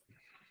ages.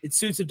 It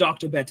suits a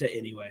Dr. Beta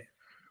anyway.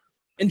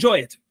 Enjoy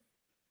it.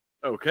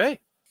 Okay.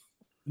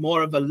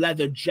 More of a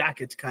leather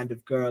jacket kind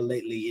of girl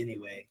lately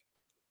anyway.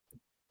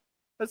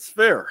 That's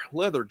fair.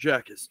 Leather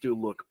jackets do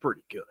look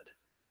pretty good.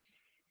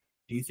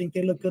 Do you think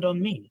they look good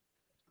on me?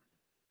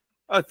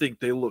 I think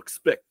they look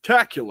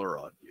spectacular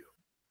on you.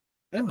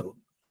 Oh.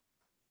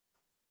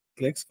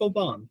 Clicks go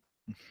bomb.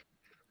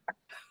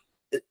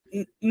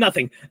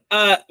 Nothing.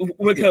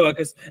 We're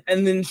co-workers.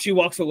 And then she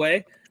walks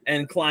away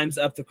and climbs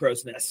up the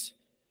crow's nest.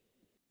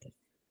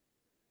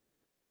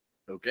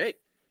 Okay.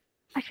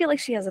 I feel like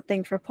she has a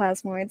thing for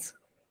plasmoids.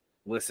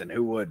 Listen,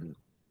 who wouldn't?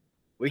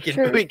 We can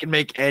True. we can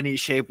make any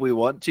shape we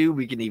want to.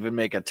 We can even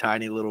make a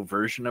tiny little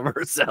version of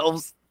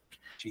ourselves.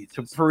 It's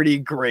a pretty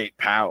great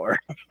power.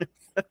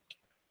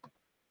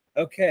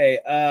 Okay.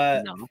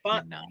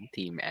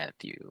 Team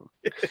Matthew.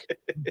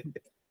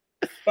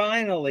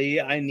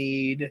 Finally, I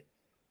need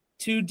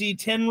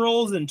 2d10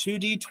 rolls and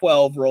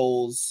 2d12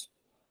 rolls.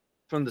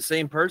 From the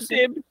same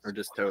person or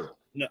just total?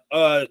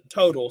 No,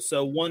 total,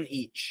 so one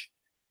each.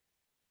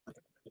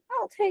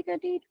 I'll take a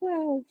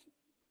D12.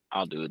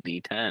 I'll do a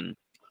D10.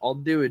 I'll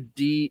do a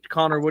D.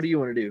 Connor, what do you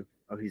want to do?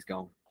 Oh, he's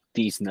gone.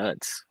 These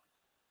nuts.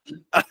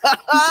 I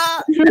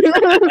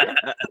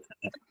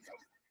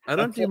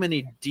don't do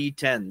many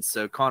D10s.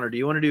 So, Connor, do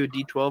you want to do a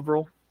D12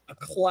 roll? A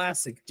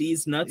classic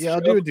D's Nuts Yeah,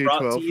 I'll do a joke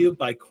brought D12. to you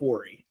by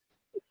Corey.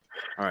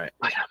 All right.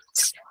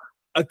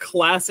 A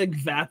classic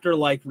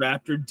Vaptor-like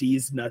Raptor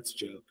D's Nuts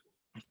joke.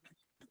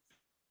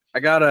 I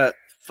got a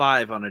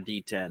 5 on a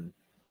D10.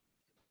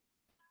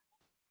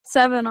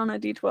 7 on a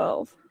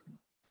D12.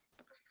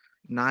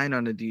 9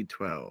 on a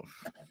D12.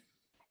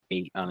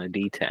 8 on a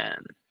D10.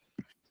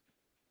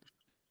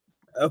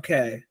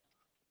 Okay.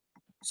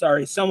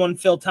 Sorry, someone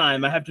fill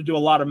time. I have to do a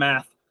lot of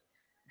math.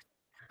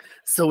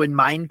 So in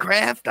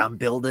Minecraft, I'm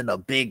building a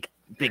big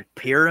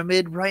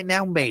pyramid right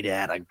now made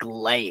out of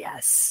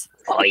glass.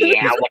 Oh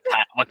yeah,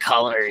 what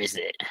color is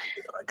it?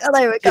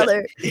 What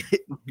color?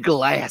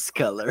 Glass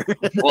color.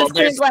 Well,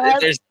 Stained glass.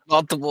 there's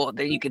multiple.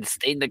 Then you can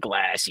stain the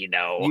glass.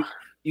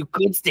 You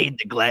could stain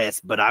the glass,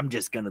 but I'm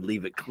just gonna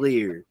leave it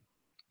clear.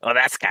 Oh,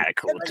 that's kind of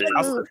cool too.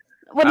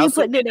 What are you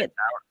also putting in it?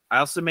 I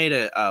also made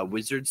a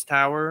wizard's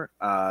tower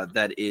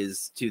that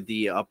is to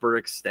the upper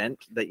extent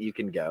that you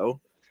can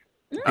go.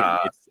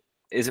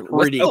 Is it pretty-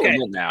 what's the Okay,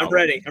 limit now? I'm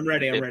ready.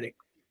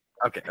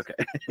 Okay.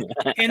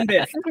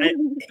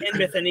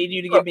 Hinbith, I need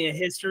you to give me a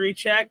history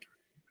check.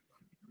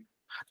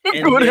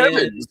 And Good then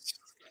heavens!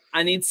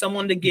 I need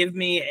someone to give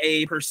me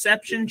a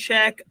perception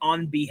check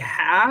on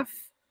behalf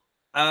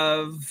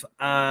of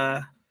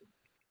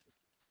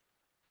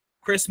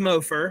Chris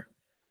Mofer.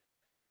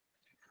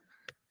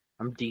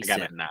 I'm I decent.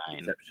 got a 9.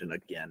 Perception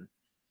again.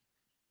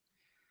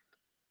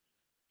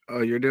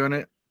 Oh, you're doing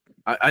it?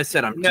 I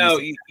said I'm No,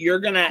 decent. you're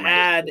gonna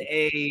add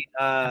a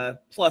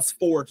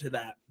 +4 to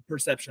that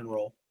perception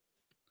roll.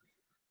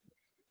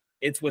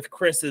 It's with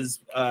Chris's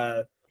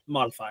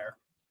modifier.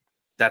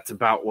 That's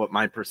about what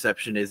my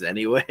perception is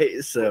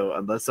anyway. So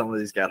unless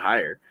somebody's got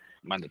higher.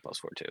 Mine's a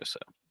 +4 too. So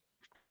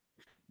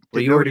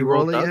Did you nobody already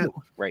roll rolled it that? yet?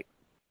 right,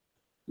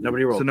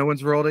 Nobody rolled. So no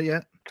one's rolled it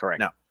yet?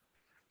 correct. No.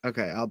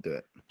 Okay, I'll do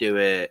it. Do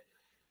it.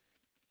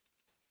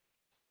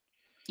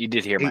 You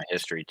did hear my 8.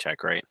 history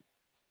check, right?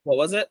 What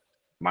was it?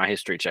 My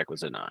history check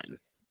was a 9.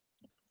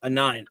 A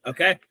 9.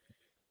 Okay.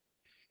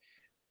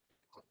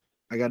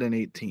 I got an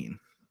 18.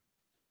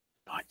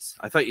 Nice.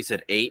 I thought you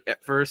said 8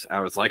 at first. I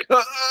was like,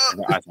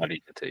 I thought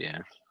he did too. Yeah.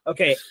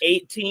 Okay.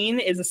 18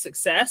 is a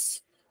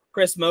success.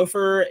 Chris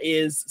Mofer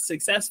is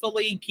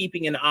successfully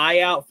keeping an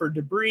eye out for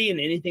debris and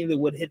anything that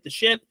would hit the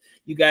ship.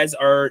 You guys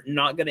are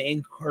not going to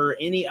incur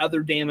any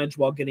other damage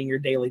while getting your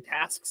daily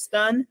tasks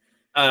done.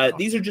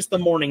 These are just the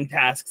morning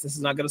tasks. This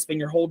is not going to spend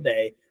your whole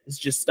day. It's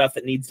just stuff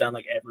that needs done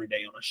like every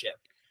day on a ship.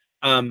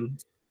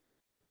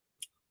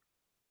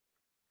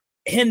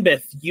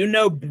 Hinbith, you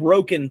know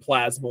broken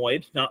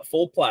plasmoid, not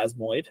full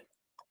plasmoid.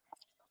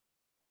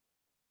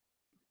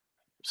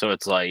 So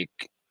it's like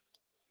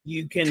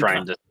You can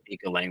trying to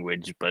speak a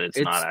language, but it's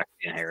not It's-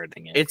 actually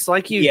inheriting it. it's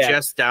like you Yeah.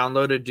 just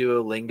downloaded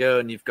Duolingo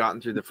and you've gotten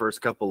through the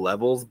first couple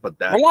levels, but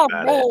that's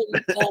about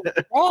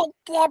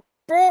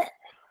it.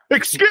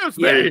 Excuse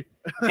me.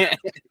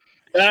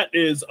 that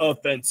is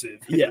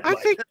offensive. Yeah. I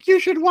think you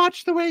should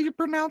watch the way you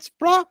pronounce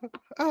blah,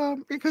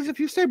 because if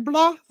you say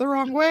blah the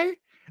wrong way,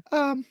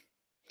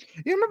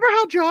 you remember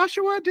how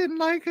Joshua didn't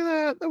like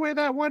the way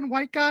that one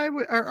white guy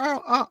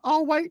or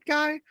all white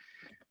guy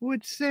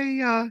would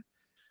say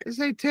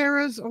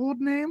Tara's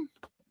old name?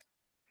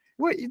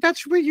 What?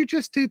 That's what you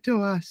just did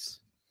to us.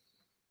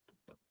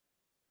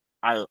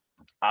 I'm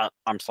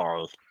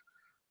sorry.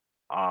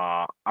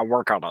 I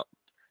work on it,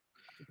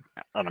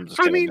 and I'm just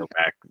I gonna mean- go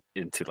back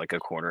into like a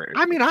corner.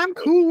 I mean, I'm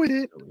cool with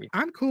it.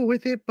 I'm cool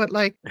with it, but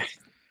like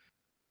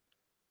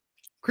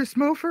Chris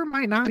Mofer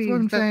might not be. That's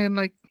what I'm saying.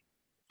 Like,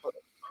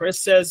 Chris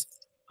says,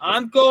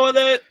 I'm going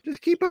it.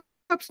 just keep up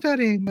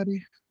studying,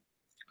 buddy.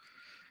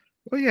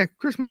 Well, yeah,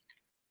 Chris. Cool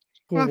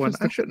one.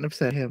 Office- I shouldn't have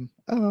said him.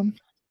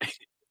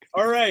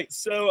 All right,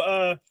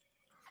 so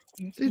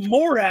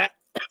Morat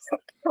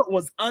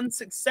was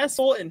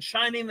unsuccessful in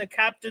shining the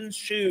captain's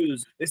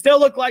shoes. They still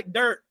look like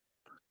dirt.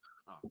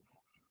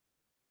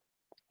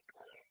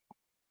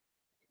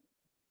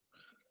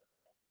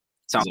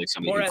 Sounds like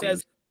somebody. Morat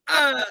says,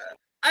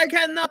 I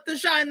cannot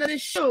shine the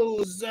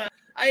shoes.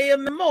 I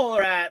am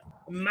Morat,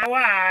 my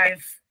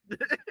wife.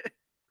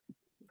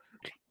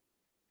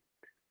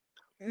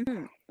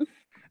 Mhm.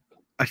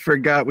 I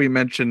forgot we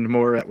mentioned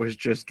Morat was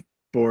just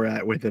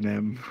Borat with an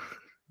M.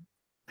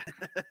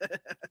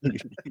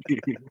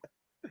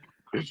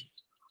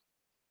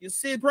 You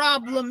see,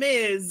 problem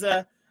is,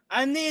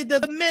 I need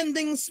a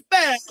mending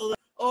spell,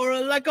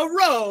 or like a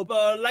rope,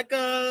 or like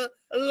a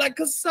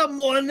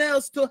someone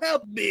else to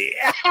help me.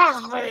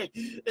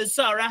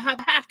 Sorry, I have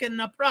hacking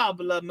a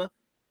problem.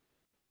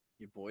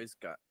 Your boys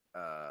got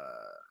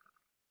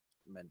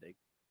mending.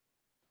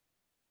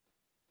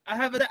 I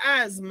have the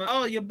asthma.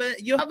 Oh, you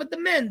have the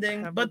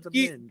mending, Have but the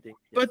you mending, yes.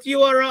 but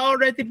you are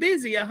already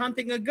busy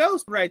hunting a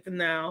ghost right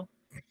now.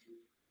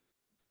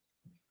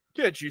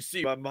 Can't you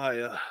see by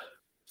my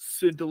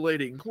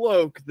scintillating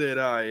cloak that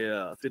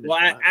I finished? Well,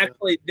 my-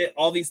 actually,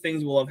 all these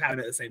things will have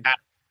happened at the same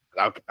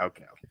time.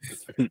 Okay.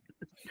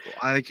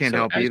 I can't So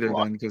help as either you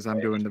then because I'm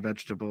doing the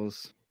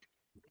vegetables.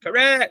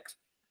 Correct.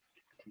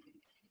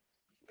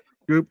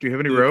 Goop, do you have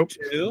any Goop rope?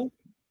 2.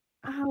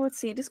 Let's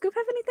see. Does Goop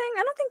have anything?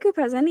 I don't think Goop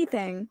has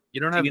anything.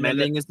 You don't Do have you know that-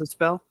 mending as the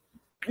spell?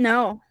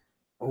 No.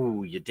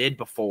 Oh, you did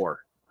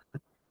before.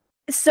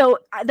 So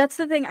that's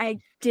the thing. I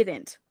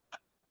didn't.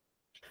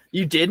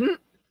 You didn't?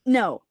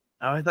 No.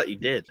 Oh, I thought you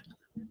did.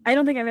 I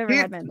don't think I've ever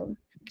Yeah. had mending.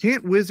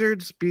 Can't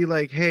wizards be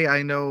like, hey,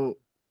 I know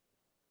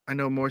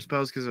more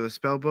spells because of the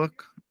spell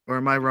book? Or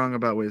am I wrong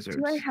about wizards?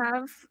 Do I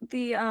have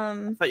the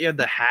I thought you had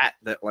the hat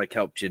that like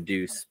helped you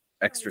do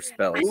extra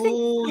spells. I think-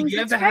 Ooh, you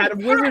have that's the hat right,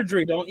 of hat.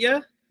 wizardry, don't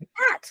you?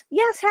 hat?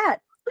 Yes,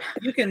 hat.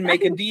 You can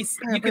make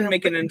you can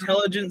make an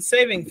intelligence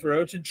saving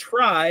throw to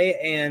try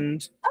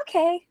and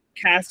Okay.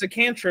 cast a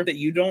cantrip that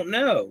you don't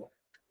know.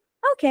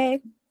 Okay.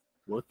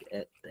 Look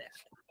at that.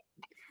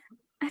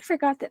 I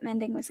forgot that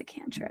mending was a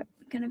cantrip.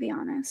 I'm gonna be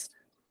honest.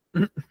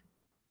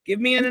 Give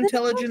me an Is it a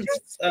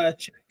intelligence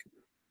check.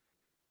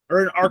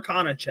 Or an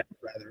arcana check,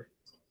 rather.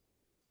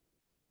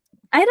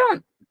 I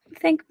don't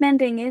think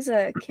mending is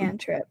a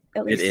cantrip.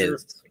 At It least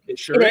is. It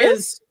sure It is.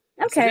 is?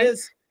 Yes, Okay. it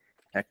is.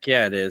 Heck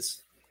yeah, it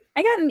is.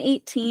 I got an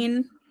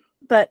 18,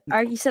 but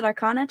you said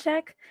Arcana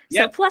check, so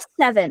Yep.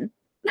 +7.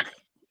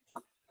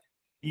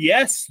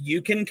 Yes,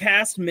 you can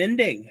cast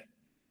mending.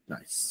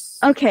 Nice.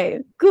 Okay,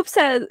 Goop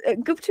says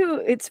Goop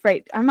 2. It's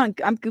right. I'm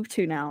Goop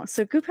 2 now,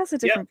 so Goop has a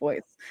different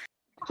voice.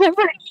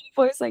 Whatever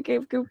voice I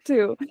gave Goop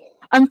 2,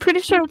 I'm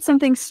pretty sure it's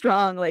something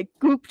strong, like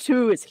Goop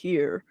 2 is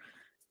here.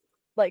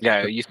 Like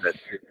Yeah, you said.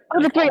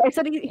 oh, that's right. I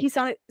said he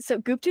sounded so.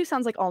 Goop 2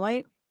 sounds like All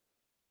Might.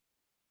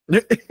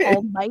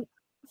 All Might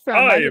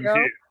from My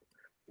Hero.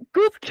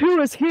 Goop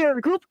 2 is here.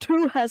 Goop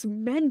 2 has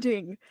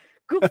mending.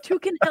 Goop 2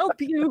 can help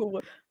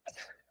you.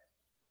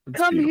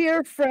 Come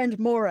here, friend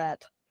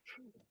Morat.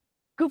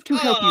 Goop 2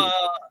 help you.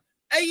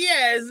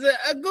 Yes,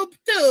 Goop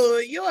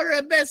 2, you're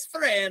a best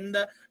friend.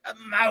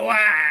 My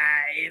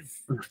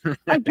wife.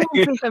 I don't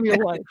think I'm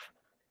your wife.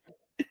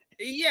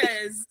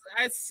 Yes,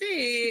 I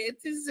see. It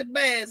is the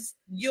best.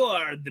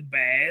 You're the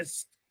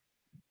best.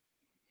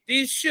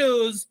 These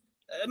shoes,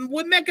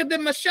 we make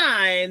them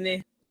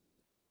shine.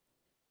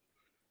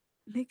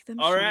 Make them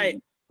All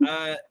shine.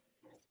 right.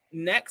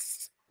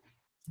 Next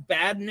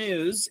bad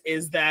news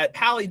is that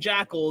Pally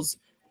Jackals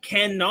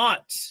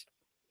cannot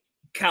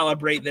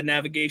calibrate the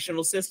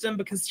navigational system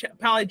because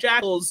Pally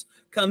Jackals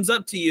comes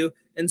up to you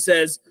and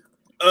says,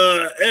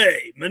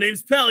 hey, my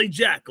name's Pally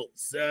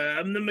Jackals.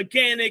 I'm the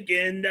mechanic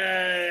and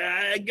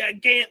I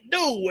can't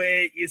do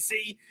it, you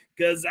see,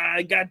 because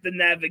I got the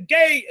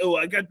navigation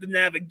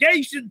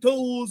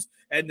tools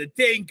and the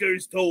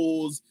tanker's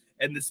tools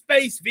and the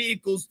space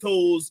vehicles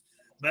tools,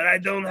 but I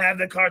don't have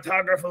the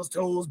cartographer's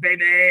tools,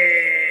 baby.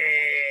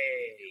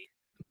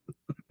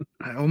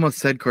 I almost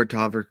said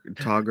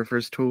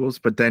cartographer's tools,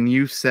 but then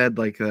you said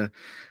like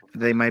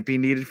they might be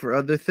needed for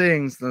other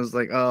things. And I was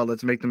like, oh,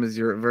 let's make them as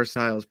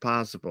versatile as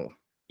possible.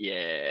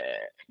 Yeah.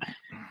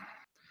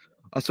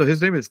 Also,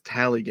 his name is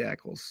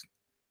Tallygackles.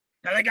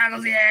 Pally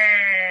Jackals,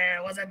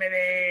 yeah! What's up,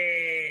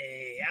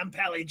 baby? I'm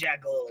Pally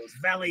Jackals,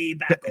 Valley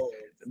Backles,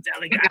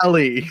 Sally Jackals.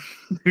 Tally.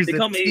 There's They a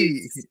call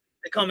me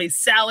T.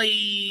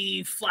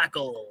 Sally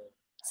Flackle.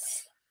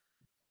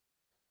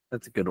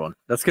 That's a good one.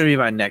 That's gonna be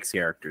my next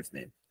character's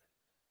name.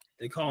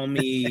 They call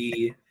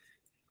me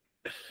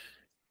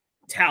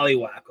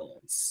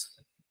Tallywackles.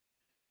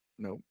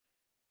 Nope.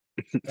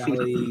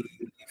 Tally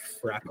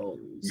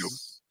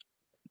Frackles.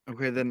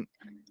 Okay, then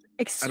I don't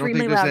Extremely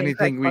think there's loud and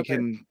anything we correct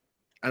can.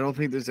 I don't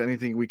think there's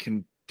anything we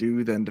can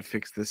do then to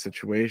fix this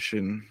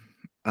situation,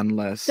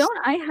 unless. Don't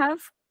I have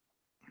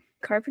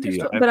carpenter's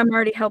you tool? have- But I'm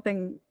already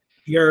helping.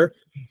 You're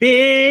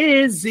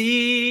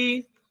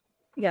busy.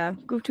 Yeah,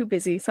 Goop 2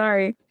 busy.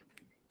 Sorry.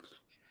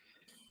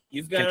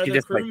 You've got Can't you other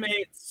just, like-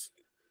 crewmates.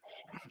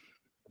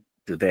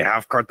 Do they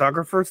have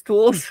cartographer's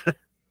tools?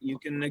 You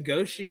can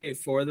negotiate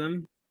for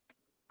them.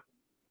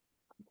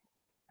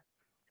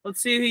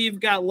 Let's see who you've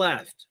got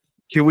left.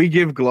 Can we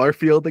give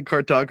Glarfield the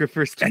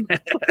cartographer's tools?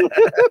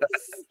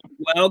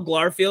 Well,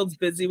 Glarfield's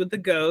busy with the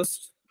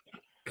ghost.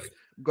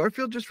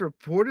 Garfield just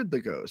reported the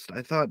ghost.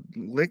 I thought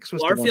Licks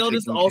was Glarfield the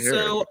is one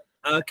also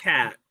a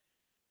cat.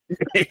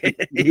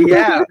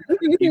 Yeah.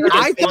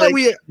 I thought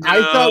we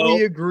No,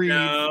 agreed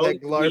that we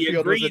Glarfield was a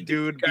agreed that you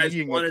dude guys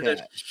being a wanted cat.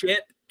 a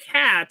shit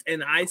cat,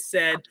 and I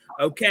said,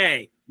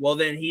 okay, well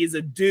then he's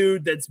a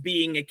dude that's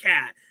being a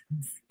cat.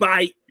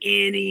 By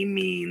any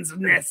means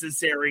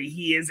necessary,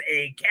 he is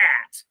a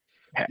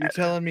cat. You're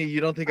telling me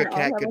you don't think a Aren't all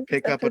cat of could us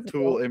pick up a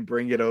physical? tool and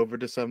bring it over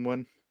to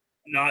someone?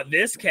 Not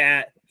this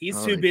cat. He's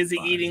Oh, too he's busy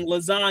fine. eating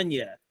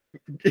lasagna.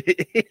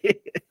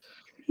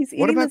 He's eating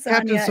What about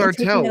Captain lasagna and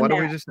taking Sartell? a Why don't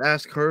we nap. just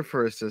ask her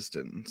for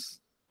assistance?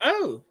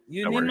 Oh,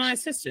 you That need my works.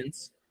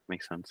 assistance.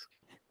 Makes sense.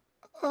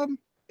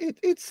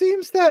 It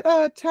seems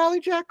that Tally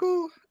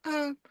Jackal,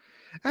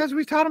 as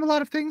we taught him a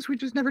lot of things, we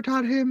just never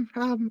taught him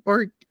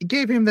or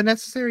gave him the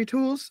necessary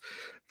tools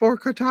for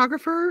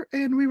cartographer,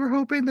 and we were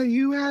hoping that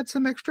you had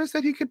some extras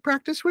that he could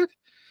practice with.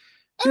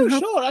 Oh,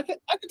 help- sure. I could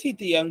teach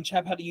the young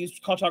chap how to use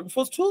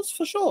cartographer's tools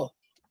for sure.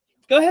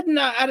 Go ahead and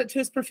add it to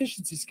his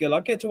proficiency skill.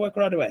 I'll get to work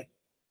right away.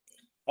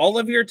 All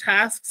of your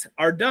tasks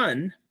are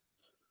done,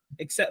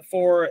 except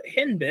for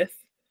Hinbith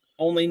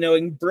only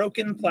knowing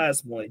broken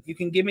plasmoid. You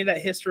can give me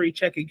that history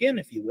check again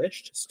if you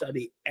wish to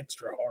study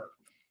extra hard.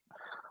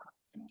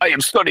 I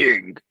am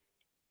studying.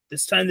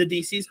 This time the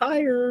DC's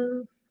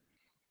higher.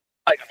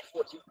 I got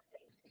 14.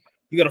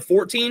 You got a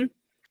 14?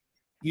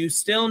 You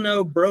still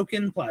know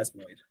broken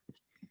plasmoid.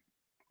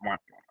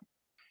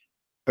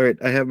 All right,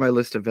 I have my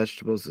list of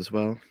vegetables as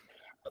well.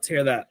 Let's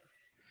hear that.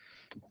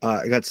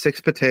 I got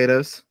 6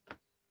 potatoes,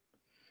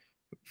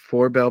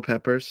 4 bell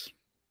peppers,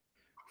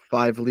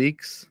 5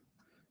 leeks,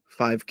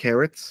 5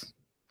 carrots,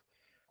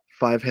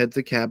 5 heads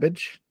of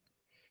cabbage,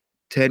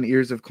 10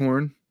 ears of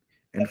corn,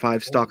 and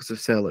 5 stalks of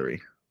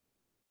celery.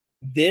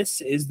 This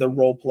is the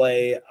role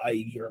play I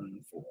yearn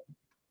for.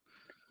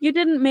 You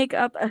didn't make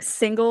up a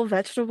single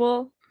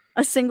vegetable,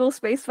 a single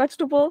space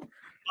vegetable.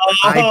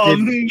 I Oh,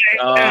 didn't- man.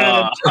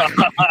 Oh,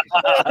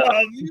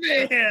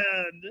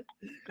 man.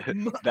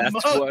 That's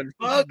Mug- one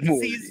Mug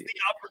more. sees the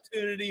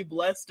opportunity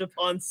blessed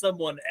upon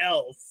someone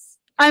else.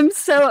 I'm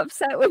so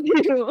upset with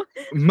you.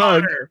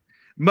 Mug, Connor,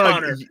 Mug,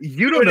 Connor,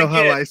 you do don't it know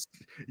how again.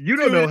 you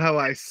Do don't know it. how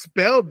I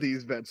spelled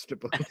these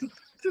vegetables.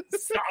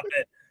 stop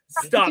it.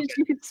 Stop Did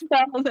it. you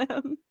spell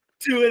them?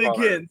 Do it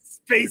Connor. again.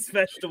 Space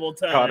vegetable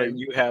time. Connor,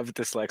 you have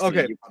dyslexia.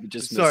 Okay, You probably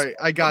just Sorry,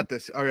 I got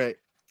this. All right.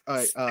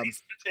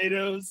 Space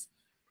potatoes.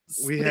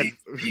 we had- Space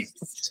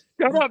beast.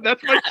 Come on,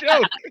 that's my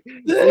joke.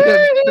 We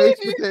have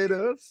space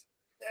potatoes,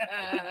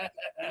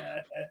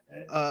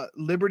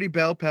 Liberty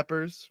Bell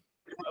peppers,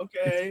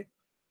 Okay.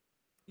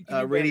 You can do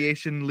better.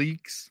 radiation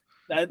leaks,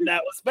 That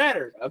was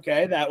better.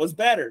 Okay, that was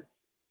better.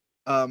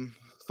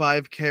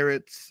 5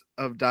 carrots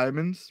of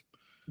diamonds,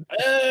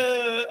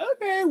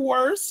 Okay,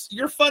 worse.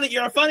 You're funny.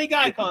 You're a funny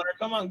guy, Connor.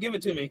 Come on, give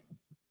it to me.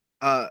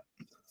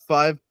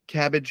 5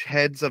 cabbage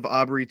heads of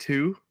Aubrey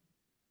 2,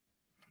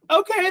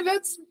 Okay,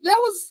 that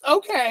was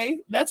okay.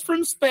 That's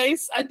from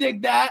space. I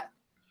dig that.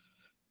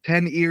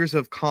 10 ears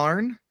of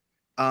carn.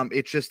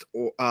 It's just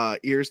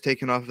ears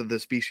taken off of the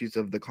species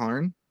of the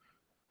carn.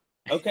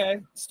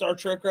 Okay, Star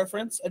Trek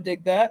reference. I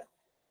dig that.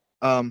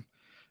 And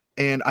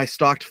I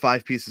stalked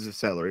 5 pieces of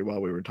celery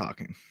while we were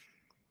talking.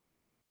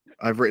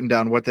 I've written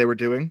down what they were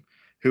doing,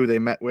 who they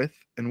met with,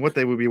 and what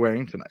they would be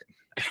wearing tonight.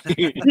 That's a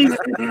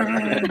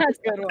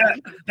good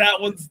one. That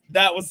was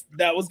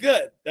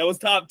good. That was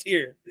top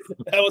tier.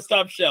 That was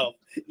top shelf.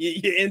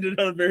 You ended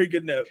on a very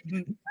good note.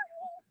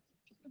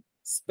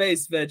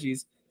 Space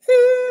veggies.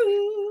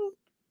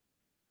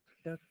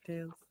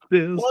 DuckTales.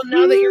 Well,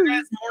 now that your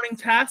guys' morning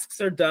tasks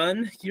are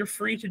done, you're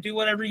free to do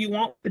whatever you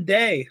want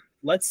today.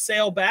 Let's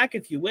sail back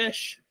if you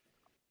wish.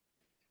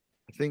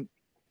 I think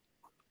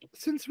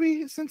Since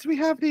we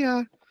have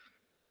the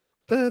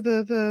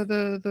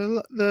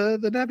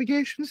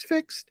navigations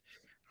fixed,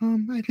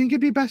 I think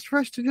it'd be best for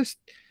us to just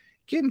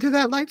get into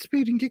that light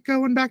speed and get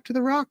going back to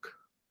the rock.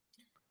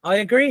 I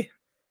agree.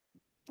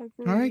 All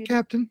right, Agreed.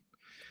 Captain.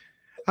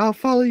 I'll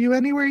follow you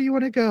anywhere you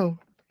want to go.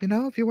 You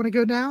know, if you want to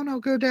go down, I'll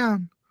go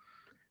down.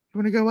 If you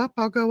want to go up,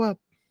 I'll go up.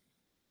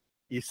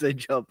 You say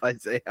jump, I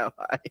say how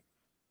high.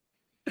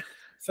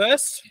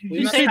 First, we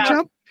You must say have-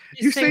 jump.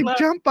 you You say left.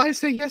 jump. I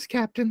say yes,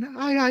 Captain.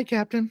 Aye, aye,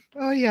 Captain.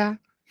 Oh yeah.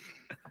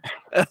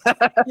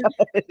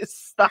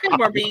 Stop.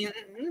 We're being-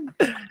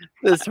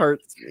 This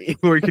hurts me.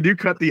 Lori, could you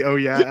cut the oh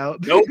yeah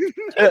out? Nope.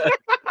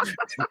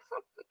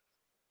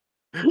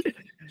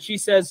 She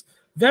says,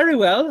 very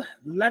well,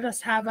 let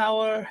us have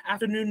our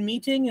afternoon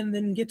meeting and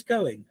then get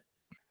going.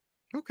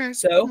 Okay.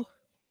 So,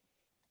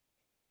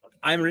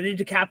 I'm ready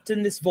to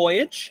captain this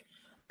voyage.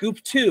 Guup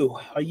 2,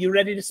 are you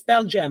ready to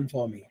spell jam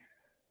for me?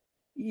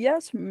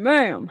 Yes,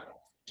 ma'am.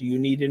 Do you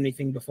need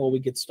anything before we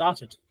get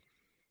started?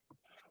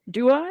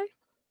 Do I?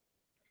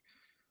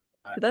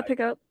 I, Did that pick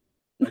up?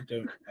 I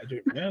don't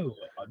know.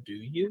 Do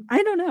you?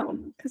 I don't know,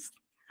 because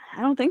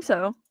I don't think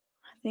so.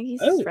 I think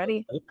he's Oh.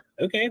 ready.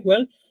 Okay,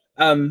 well,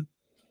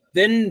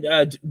 Then,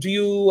 do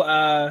you?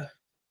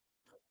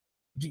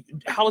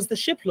 How is the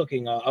ship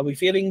looking? Are we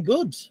feeling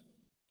good?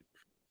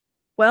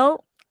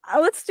 Well,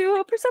 let's do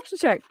a perception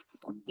check.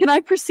 Can I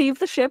perceive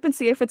the ship and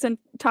see if it's in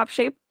top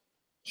shape?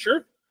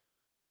 Sure.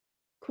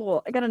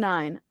 Cool. I got a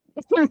 9.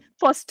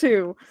 Plus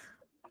 2.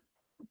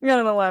 I got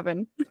an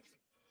 11.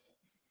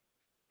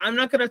 I'm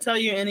not going to tell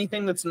you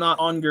anything that's not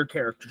on your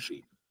character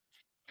sheet.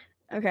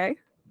 Okay.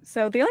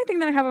 So the only thing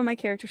that I have on my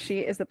character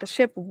sheet is that the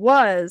ship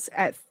was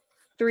at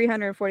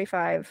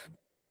 345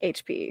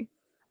 HP.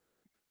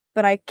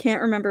 But I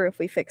can't remember if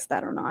we fixed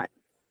that or not.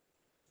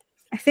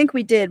 I think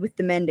we did with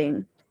the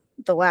mending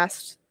the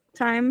last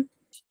time.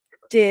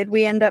 Did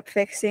we end up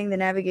fixing the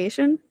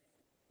navigation?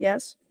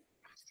 Yes.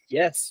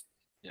 Yes.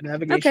 Yeah.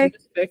 Navigation Okay.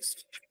 is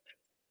fixed.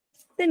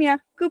 Then yeah,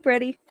 Guup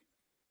ready.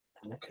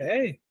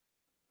 Okay.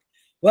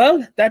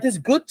 Well, that is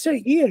good to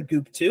hear,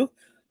 Guup 2.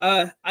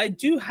 I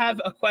do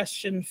have a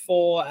question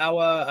for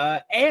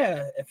our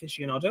air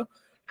aficionado.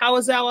 How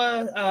is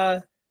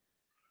our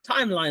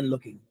timeline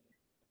looking?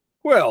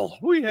 Well,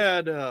 we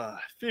had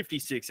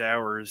 56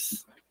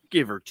 hours,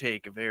 give or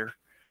take, of air.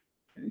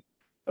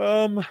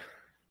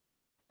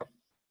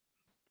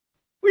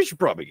 We should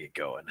probably get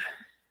going.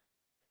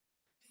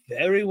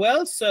 Very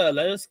well, sir.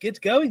 Let us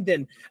get going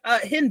then.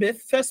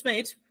 Hinbith, first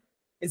mate,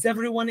 is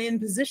everyone in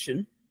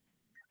position?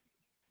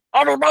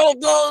 Everybody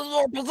get in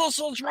your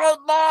positions right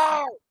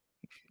now!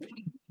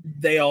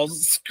 They all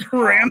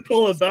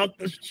scramble about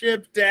the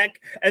ship deck,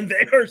 and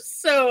they are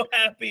so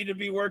happy to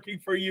be working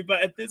for you.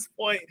 But at this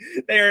point,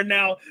 they are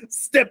now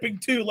stepping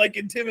to like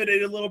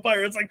intimidated little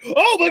pirates. Like,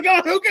 oh my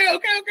god, okay,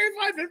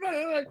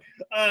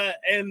 fine.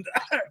 And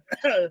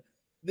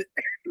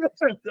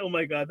oh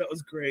my god, that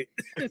was great.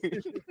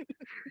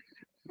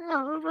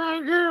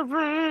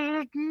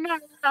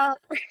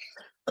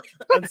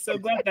 I'm so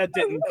glad that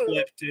didn't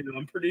clip too.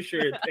 I'm pretty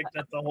sure it picked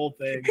up the whole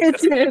thing. It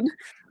did.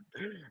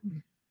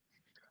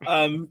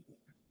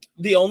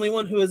 The only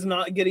one who is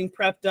not getting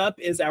prepped up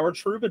is our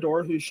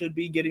troubadour, who should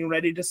be getting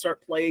ready to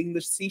start playing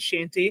the sea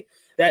shanty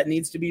that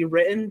needs to be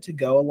written to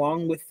go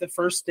along with the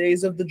first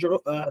days of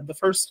the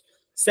first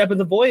step of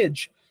the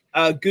voyage.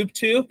 Guup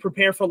 2,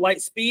 prepare for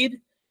light speed.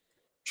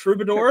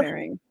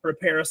 Troubadour,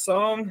 prepare a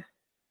song,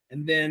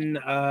 and then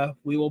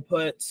we will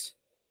put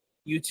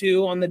you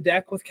two on the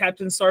deck with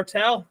Captain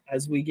Sartell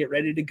as we get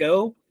ready to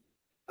go.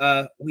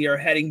 We are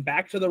heading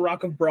back to the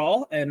Rock of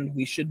Brawl, and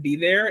we should be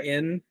there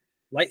in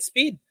light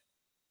speed.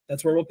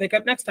 That's where we'll pick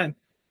up next time.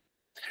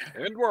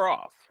 And we're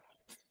off.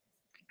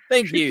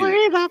 Thank you.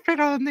 Played up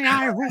it on the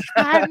Irish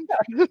band.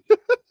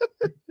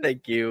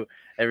 Thank you,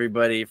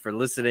 everybody, for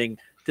listening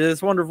to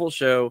this wonderful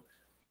show.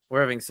 We're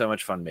having so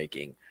much fun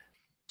making.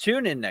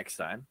 Tune in next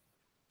time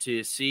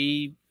to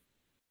see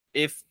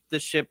if the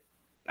ship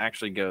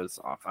actually goes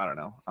off. I don't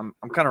know. I'm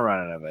kind of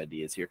running out of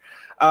ideas here.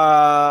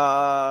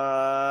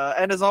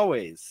 And as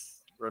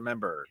always,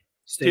 remember,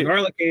 Stay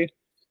garlicky.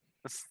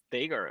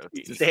 Stay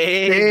garlicky.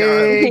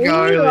 Stay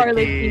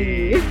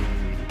garlicky.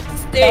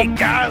 Stay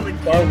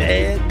garlicky,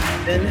 man.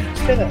 Then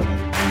shut up.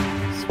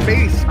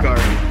 Space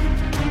garlic.